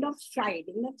kind of stride,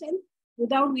 in a sense,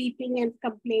 without weeping and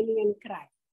complaining and crying.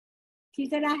 She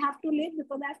said, I have to live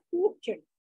because I have two children.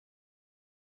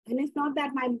 And it's not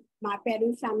that my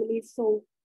parents' family is so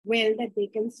well that they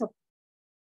can support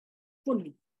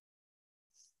fully.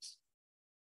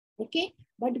 Okay,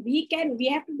 but we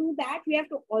have to do that. We have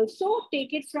to also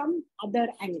take it from other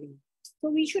angles. So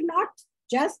we should not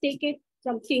just take it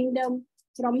from kingdom,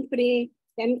 from prey,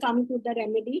 then come to the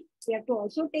remedy. We have to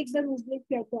also take the rubric.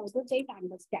 We have to also take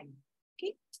understanding.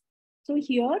 Okay. So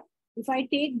here, if I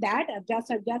take that,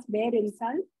 adjust, bare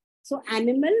insult. So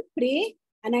animal, prey,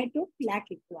 and I took lack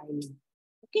equality.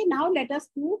 Okay. Now let us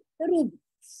do the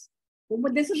rubrics.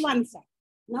 But this is one side.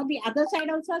 Now the other side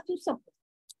also has to support.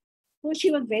 So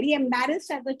she was very embarrassed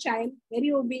as a child,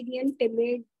 very obedient,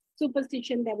 timid,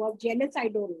 superstition, there was jealous, I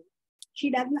don't know.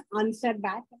 She doesn't answer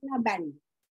back and abandoned.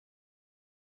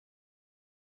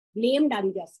 Blamed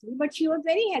unjustly, but she was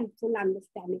very helpful,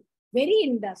 understanding, very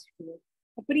industrious,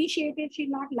 appreciated, she's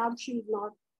not loved, she's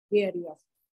not weary of.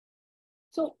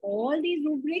 So all these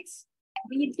rubrics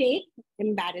we take,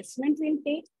 embarrassment,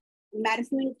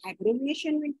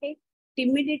 aggravation will take,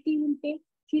 timidity will take.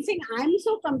 She's saying, I'm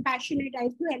so compassionate, I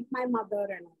used to help my mother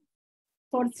and all.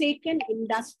 Forsaken,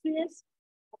 industrious,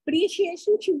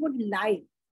 appreciation, she would lie.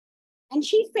 And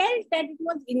she felt that it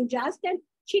was unjust and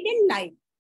she didn't lie.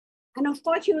 And of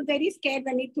course, she was very scared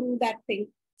when he threw that thing.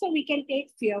 So we can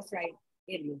take fear, fright,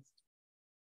 illness.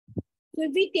 So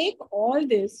if we take all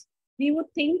this, we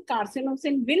would think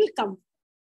carcinosin will come.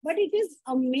 But it is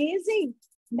amazing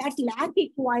that lack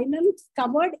equinum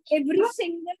covered every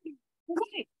single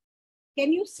rubric.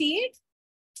 Can you see it?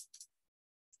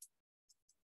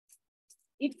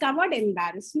 It covered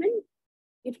embarrassment.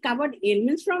 It covered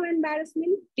ailments from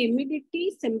embarrassment,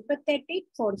 timidity, sympathetic,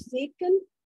 forsaken,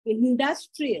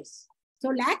 industrious. So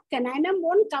lack caninum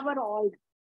won't cover all.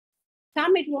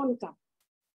 Some it won't cover.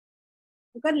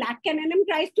 Because lack caninum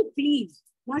tries to please.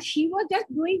 Now she was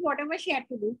just doing whatever she had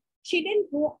to do. She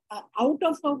didn't go out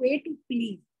of her way to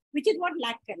please, which is what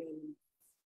lack caninum is.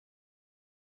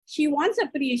 She wants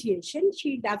appreciation.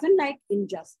 She doesn't like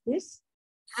injustice.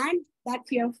 And that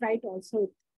fear of fright also.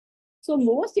 So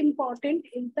most important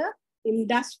is the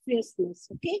industriousness.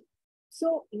 Okay.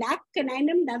 So lack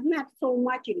caninum doesn't have so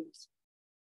much industry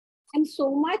and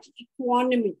so much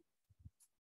economy.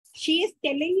 She is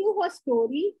telling you her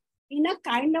story in a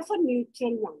kind of a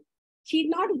neutral one. She's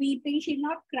not weeping. She's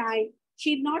not crying.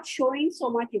 She's not showing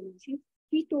so much emotion.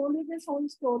 She told you this whole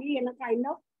story in a kind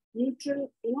of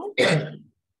neutral,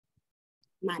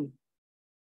 manner.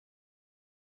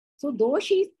 So though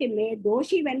she's timid, though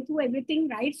she went through everything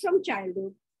right from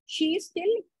childhood, she is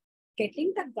still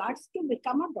getting the guts to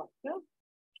become a doctor.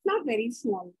 It's not very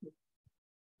small thing.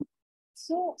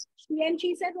 So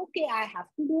she said, okay, I have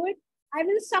to do it. I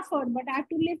will suffer, but I have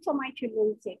to live for my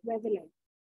children's sake. Where will I?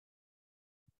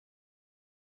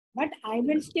 But I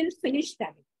will still finish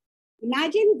studying.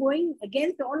 Imagine going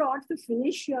against all odds to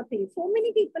finish your thing. So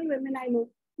many people, women I know,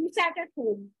 You sat at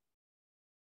home,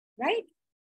 right?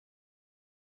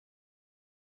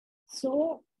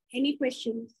 So, any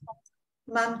questions?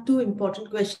 Ma'am, two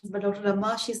important questions. But Dr.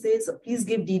 Rama, she says, please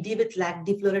give DD with lac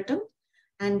defloratum.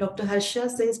 And Dr. Harsha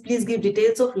says, please give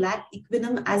details of lac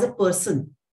equinum as a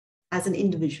person, as an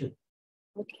individual.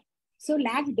 Okay. So,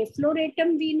 lac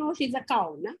defloratum, we know she's a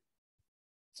cow. Na?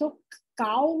 So,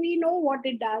 cow, we know what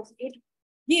it does. It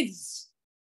gives.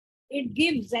 It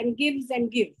gives and gives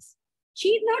and gives.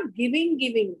 She's not giving.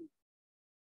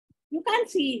 You can't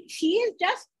see. She is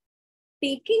just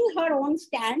taking her own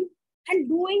stand and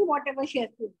doing whatever she has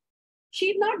to do.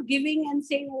 She's not giving and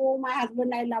saying, oh, my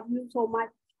husband, I love you so much.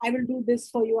 I will do this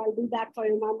for you. I'll do that for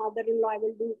you. My mother-in-law, I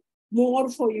will do more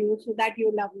for you so that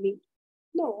you love me.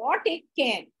 No, or take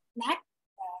care. That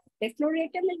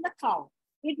defloratum is the cow.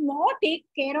 It more take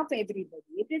care of everybody.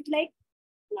 It is like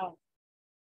a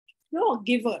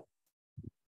giver.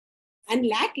 And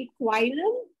lac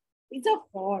equinum is a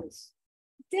horse.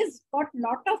 It has got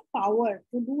lot of power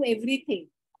to do everything,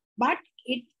 but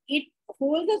it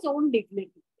holds its own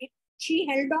dignity. She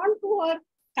held on to her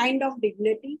kind of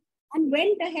dignity and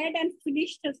went ahead and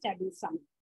finished her studies somehow.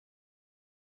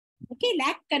 Okay,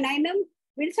 lac caninum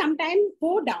will sometimes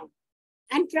go down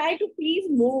and try to please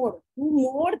more, do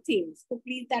more things to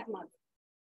please that mother.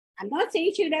 I'm not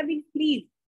saying she would have been pleased,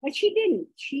 but she didn't.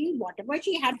 Whatever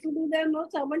she had to do, there was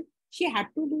no servant. She had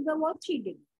to do the work she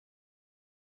did.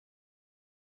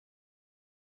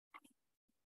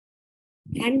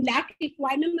 And lac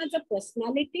equinum as a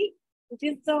personality, it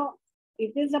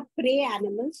is a prey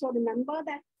animal. So remember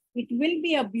that it will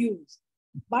be abused,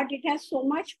 but it has so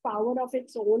much power of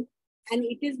its own, and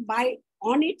it is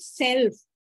on itself.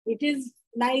 It is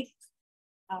like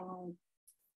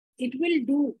it will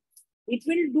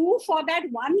do for that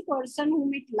one person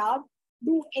whom it loves,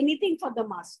 do anything for the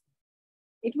master.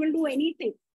 It will do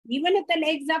anything. Even if the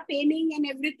legs are paining and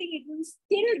everything, it will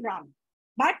still run.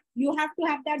 But you have to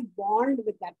have that bond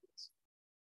with that person.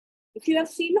 If you have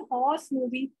seen horse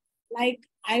movie, like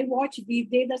I watch these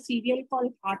days a serial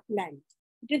called Heartland.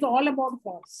 It is all about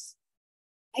horse.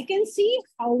 I can see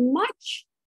how much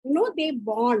they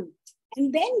bond.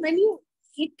 And then when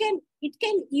it can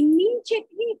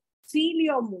immediately feel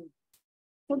your mood.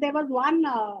 So there was one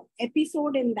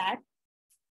episode in that.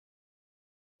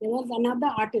 There was another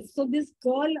artist. So this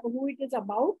girl who it is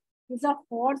about is a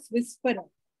horse whisperer.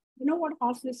 You know what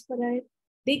horse whisperer is?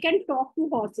 They can talk to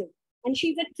horses. And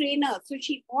she's a trainer. So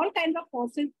all kinds of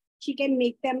horses, she can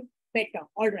make them better.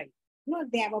 All right.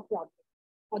 They have a problem.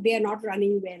 Or they are not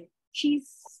running well. She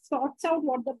sorts out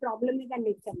what the problem is and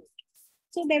makes them better.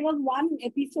 So there was one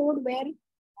episode where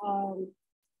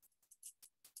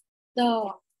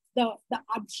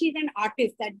she's an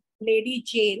artist. That lady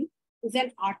Jane is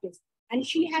an artist. And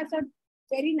she has a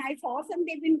very nice horse and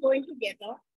they've been going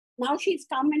together. Now she's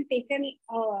come and taken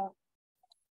a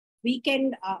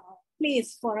weekend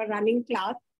place for a running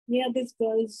class near this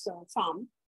girl's farm.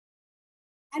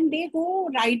 And they go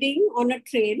riding on a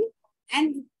trail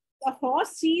and the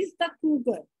horse sees the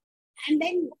cougar. And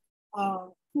then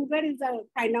cougar is a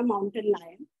kind of mountain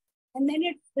lion. And then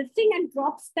it's this thing and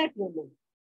drops that woman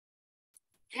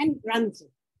and runs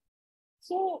it.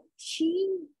 So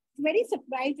she very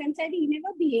surprised and said, he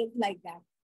never behaved like that.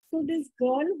 So this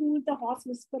girl who is the horse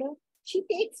whisperer, she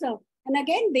takes her. And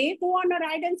again, they go on a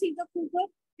ride and see the cougar.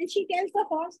 And she tells the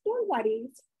horse, don't worry,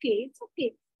 it's okay, it's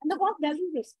okay. And the horse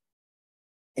doesn't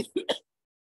respond.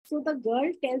 So the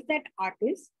girl tells that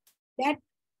artist that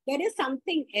there is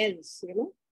something else,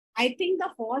 I think the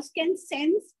horse can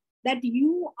sense that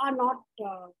you are not,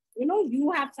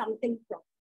 you have something wrong.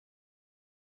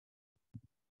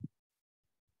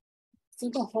 So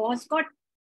the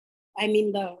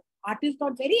artist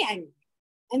got very angry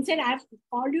and said, I've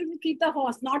called you to keep the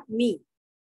horse, not me.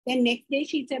 Then next day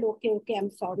she said, okay,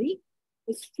 I'm sorry.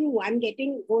 It's true, I'm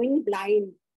going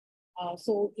blind.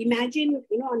 So imagine,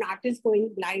 an artist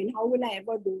going blind. How will I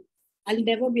ever do? I'll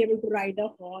never be able to ride a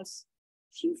horse.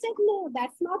 She said, no,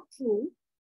 that's not true.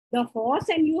 The horse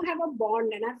and you have a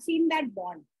bond, and I've seen that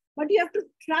bond. But you have to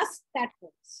trust that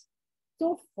horse.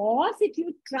 So horse, if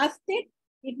you trust it,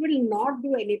 it will not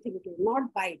do anything to you,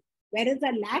 not bite. Whereas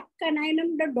a lac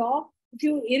caninum, the dog, if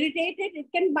you irritate it,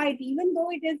 it can bite, even though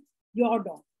it is your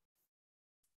dog.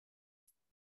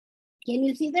 Can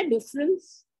you see the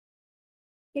difference?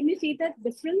 Can you see the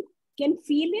difference? Can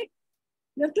feel it?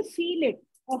 You have to feel it.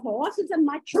 A horse is a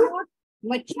much more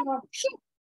mature.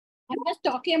 I'm just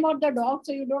talking about the dog,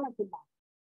 so you don't have to laugh.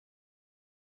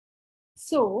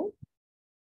 So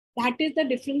that is the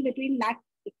difference between lac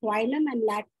equinum and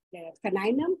lac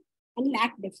caninum and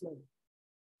lac defloratum.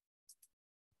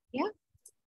 Yeah.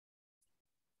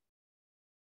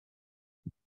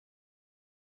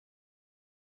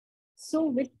 So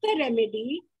with the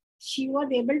remedy, she was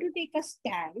able to take a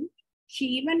stand. She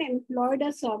even employed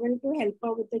a servant to help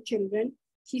her with the children.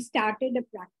 She started a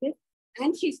practice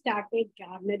and she started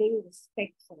garnering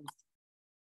respect for us.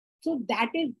 So that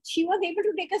is, she was able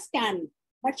to take a stand,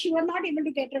 but she was not able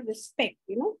to get a respect,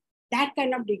 that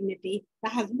kind of dignity. The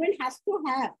husband has to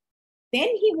have. Then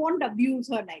he won't abuse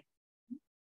her like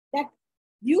that.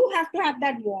 You have to have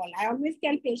that wall. I always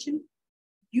tell patients,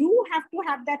 you have to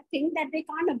have that thing that they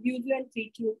can't abuse you and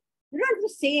treat you. You don't have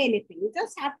to say anything. You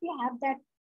just have to have that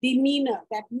demeanor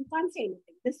that you can't say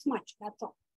anything. This much, that's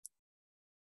all.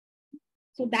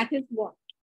 So that is what.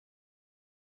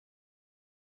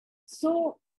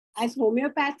 So as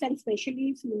homeopaths and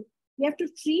specialists, we have to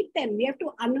treat them. We have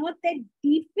to unearth their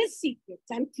deepest secrets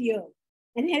and fears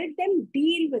and help them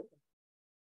deal with it.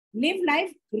 Live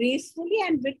life gracefully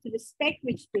and with respect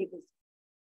which they deserve.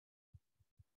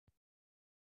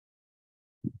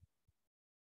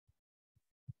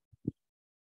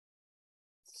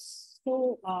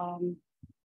 So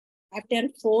I've done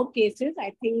 4 cases,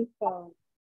 I think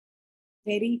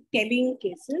very telling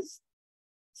cases.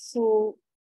 So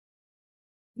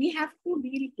we have to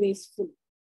deal gracefully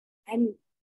and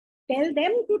tell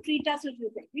them to treat us with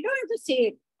respect. We don't have to say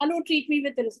it, hello, treat me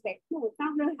with respect. No, it's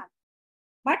not going to happen.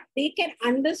 But they can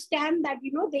understand that,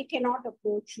 they cannot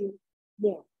approach you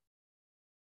more.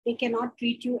 They cannot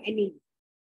treat you any.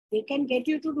 They can get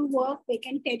you to do work. They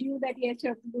can tell you that, yes, you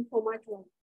have to do so much work.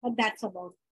 But that's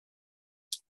about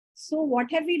it. So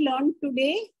what have we learned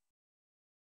today?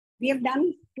 We have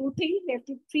done 2 things. We have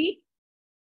to treat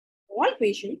all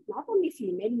patients, not only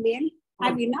female. Male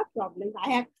have enough problems.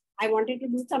 I wanted to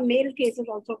do some male cases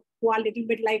also who are a little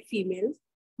bit like females,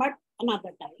 but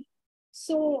another time.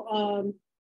 So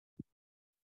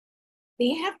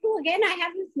they have to, again, I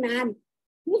have this man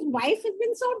whose wife has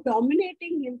been so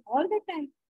dominating him all the time.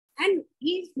 And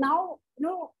he's now,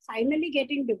 finally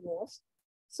getting divorced.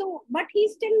 So, but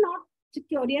he's still not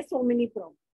secure. He has so many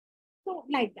problems. So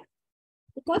like that,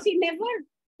 because he never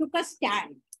took a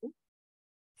stand.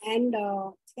 And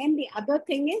then the other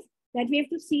thing is that we have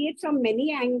to see it from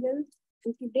many angles.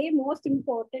 And today, most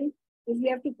important is we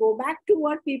have to go back to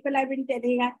what people have been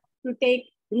telling us, to take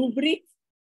rubrics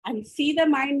and see the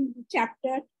mind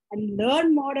chapter and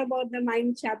learn more about the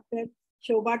mind chapter.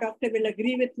 Shobha doctor will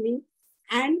agree with me.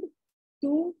 And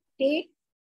to take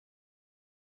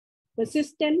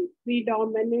persistent,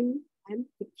 predominant, and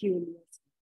peculiar.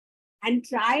 And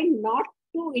try not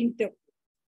to interpret.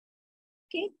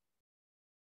 Okay.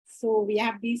 So we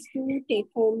have these 2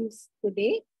 take-homes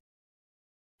today.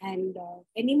 And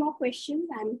any more questions?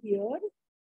 I'm here.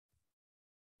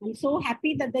 I'm so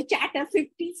happy that the chat has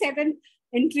 57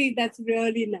 entries. That's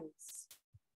really nice.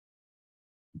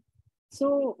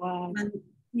 So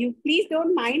you please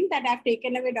don't mind that I've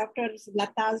taken away Dr.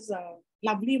 Lata's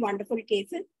lovely, wonderful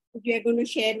cases, which we are going to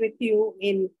share with you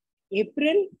in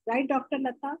April, right, Dr.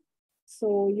 Lata?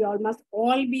 So you all must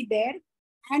all be there.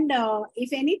 And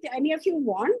if any of you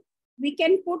want, we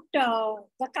can put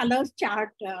the colors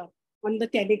chart on the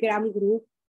Telegram group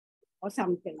or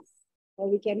something. Or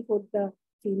we can put the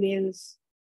females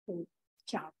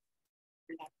chart.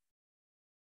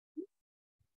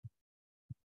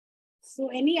 So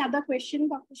any other question,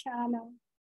 Dr. Shahala?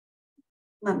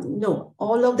 No,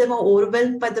 all of them are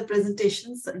overwhelmed by the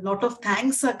presentations. A lot of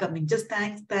thanks are coming. Just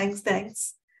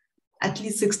thanks. At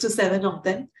least 6 to 7 of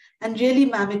them. And really,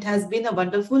 ma'am, it has been a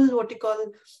wonderful,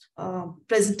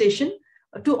 presentation.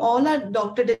 To all our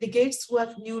doctor delegates who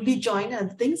have newly joined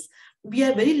and things, we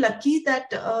are very lucky that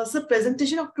the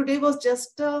presentation of today was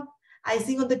just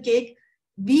icing on the cake.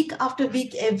 Week after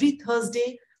week, every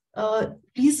Thursday,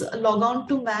 please log on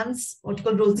to ma'am's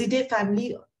Rosy Day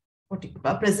family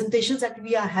presentations that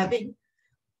we are having.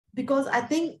 Because I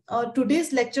think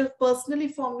today's lecture personally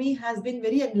for me has been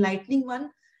very enlightening one,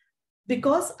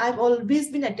 because I've always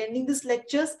been attending these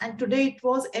lectures and today it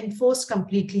was enforced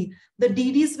completely. The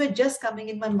DDs were just coming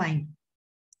in my mind.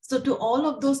 So to all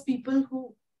of those people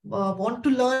who want to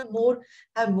learn more,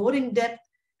 have more in depth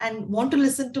and want to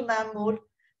listen to ma'am more,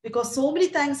 because so many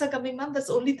thanks are coming, ma'am, that's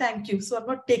only thank you. So I'm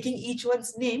not taking each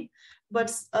one's name, but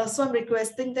so I'm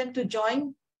requesting them to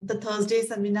join the Thursday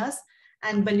seminars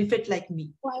and benefit like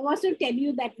me. So I want to tell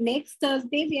you that next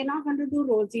Thursday, we are not going to do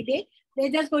Rosy Day.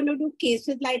 We're just going to do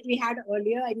cases like we had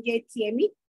earlier in CME.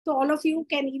 So all of you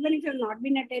can, even if you've not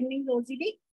been attending Rosy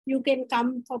Day, you can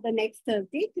come for the next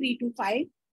Thursday, 3 to 5.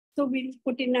 So we'll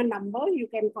put in a number you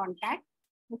can contact.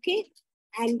 Okay.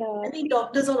 And many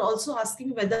doctors are also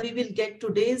asking whether we will get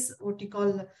today's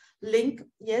link.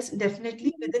 Yes,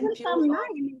 definitely. Within it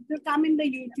will come in the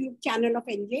YouTube channel of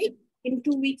NJ. In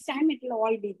 2 weeks' time, it will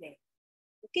all be there.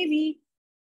 Okay,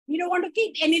 we We don't want to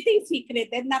keep anything secret.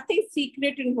 There's nothing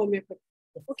secret in homeopathy.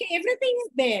 Okay, everything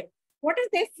is there. What is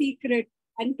their secret?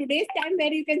 And today's time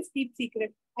where you can keep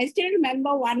secret. I still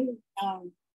remember one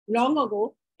long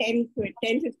ago, 10,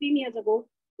 15 years ago,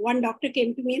 one doctor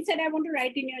came to me and said, I want to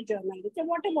write in your journal. I said,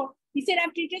 what about? He said,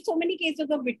 I've treated so many cases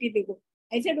of vitiligo.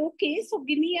 I said, okay, so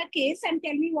give me a case and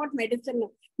tell me what medicine.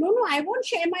 No, I won't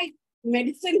share my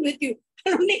medicine with you.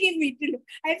 I only give vitiligo.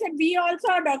 I said, we also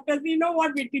are doctors. We know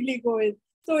what vitiligo is.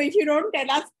 So if you don't tell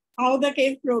us how the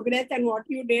case progressed and what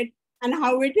you did and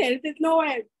how it helped, it's no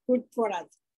good for us,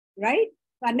 right?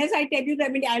 Unless I tell you the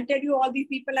remedy, I'll tell you all these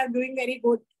people are doing very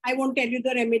good. I won't tell you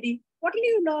the remedy. What will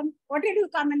you learn? What will you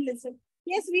come and listen?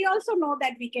 Yes, we also know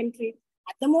that we can treat.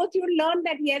 At the most, you learn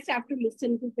that, yes, you have to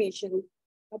listen to patients,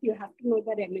 but you have to know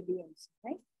the remedy also,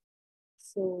 right?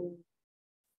 So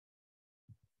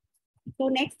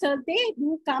next Thursday,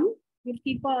 do come. We'll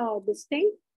keep this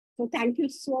thing. So thank you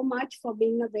so much for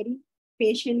being a very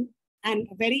patient and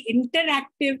very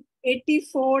interactive.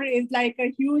 84 is like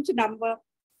a huge number,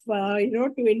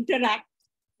 to interact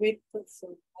with.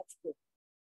 So that's good.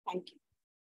 Thank you.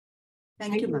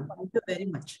 Thank you, ma'am. Thank you very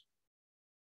much.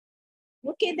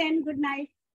 Okay, then. Good night.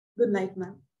 Good night,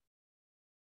 ma'am.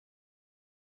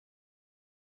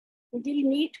 We'll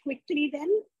meet quickly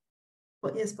then.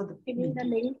 Yes, for the Give me the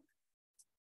link.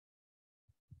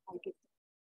 Thank you.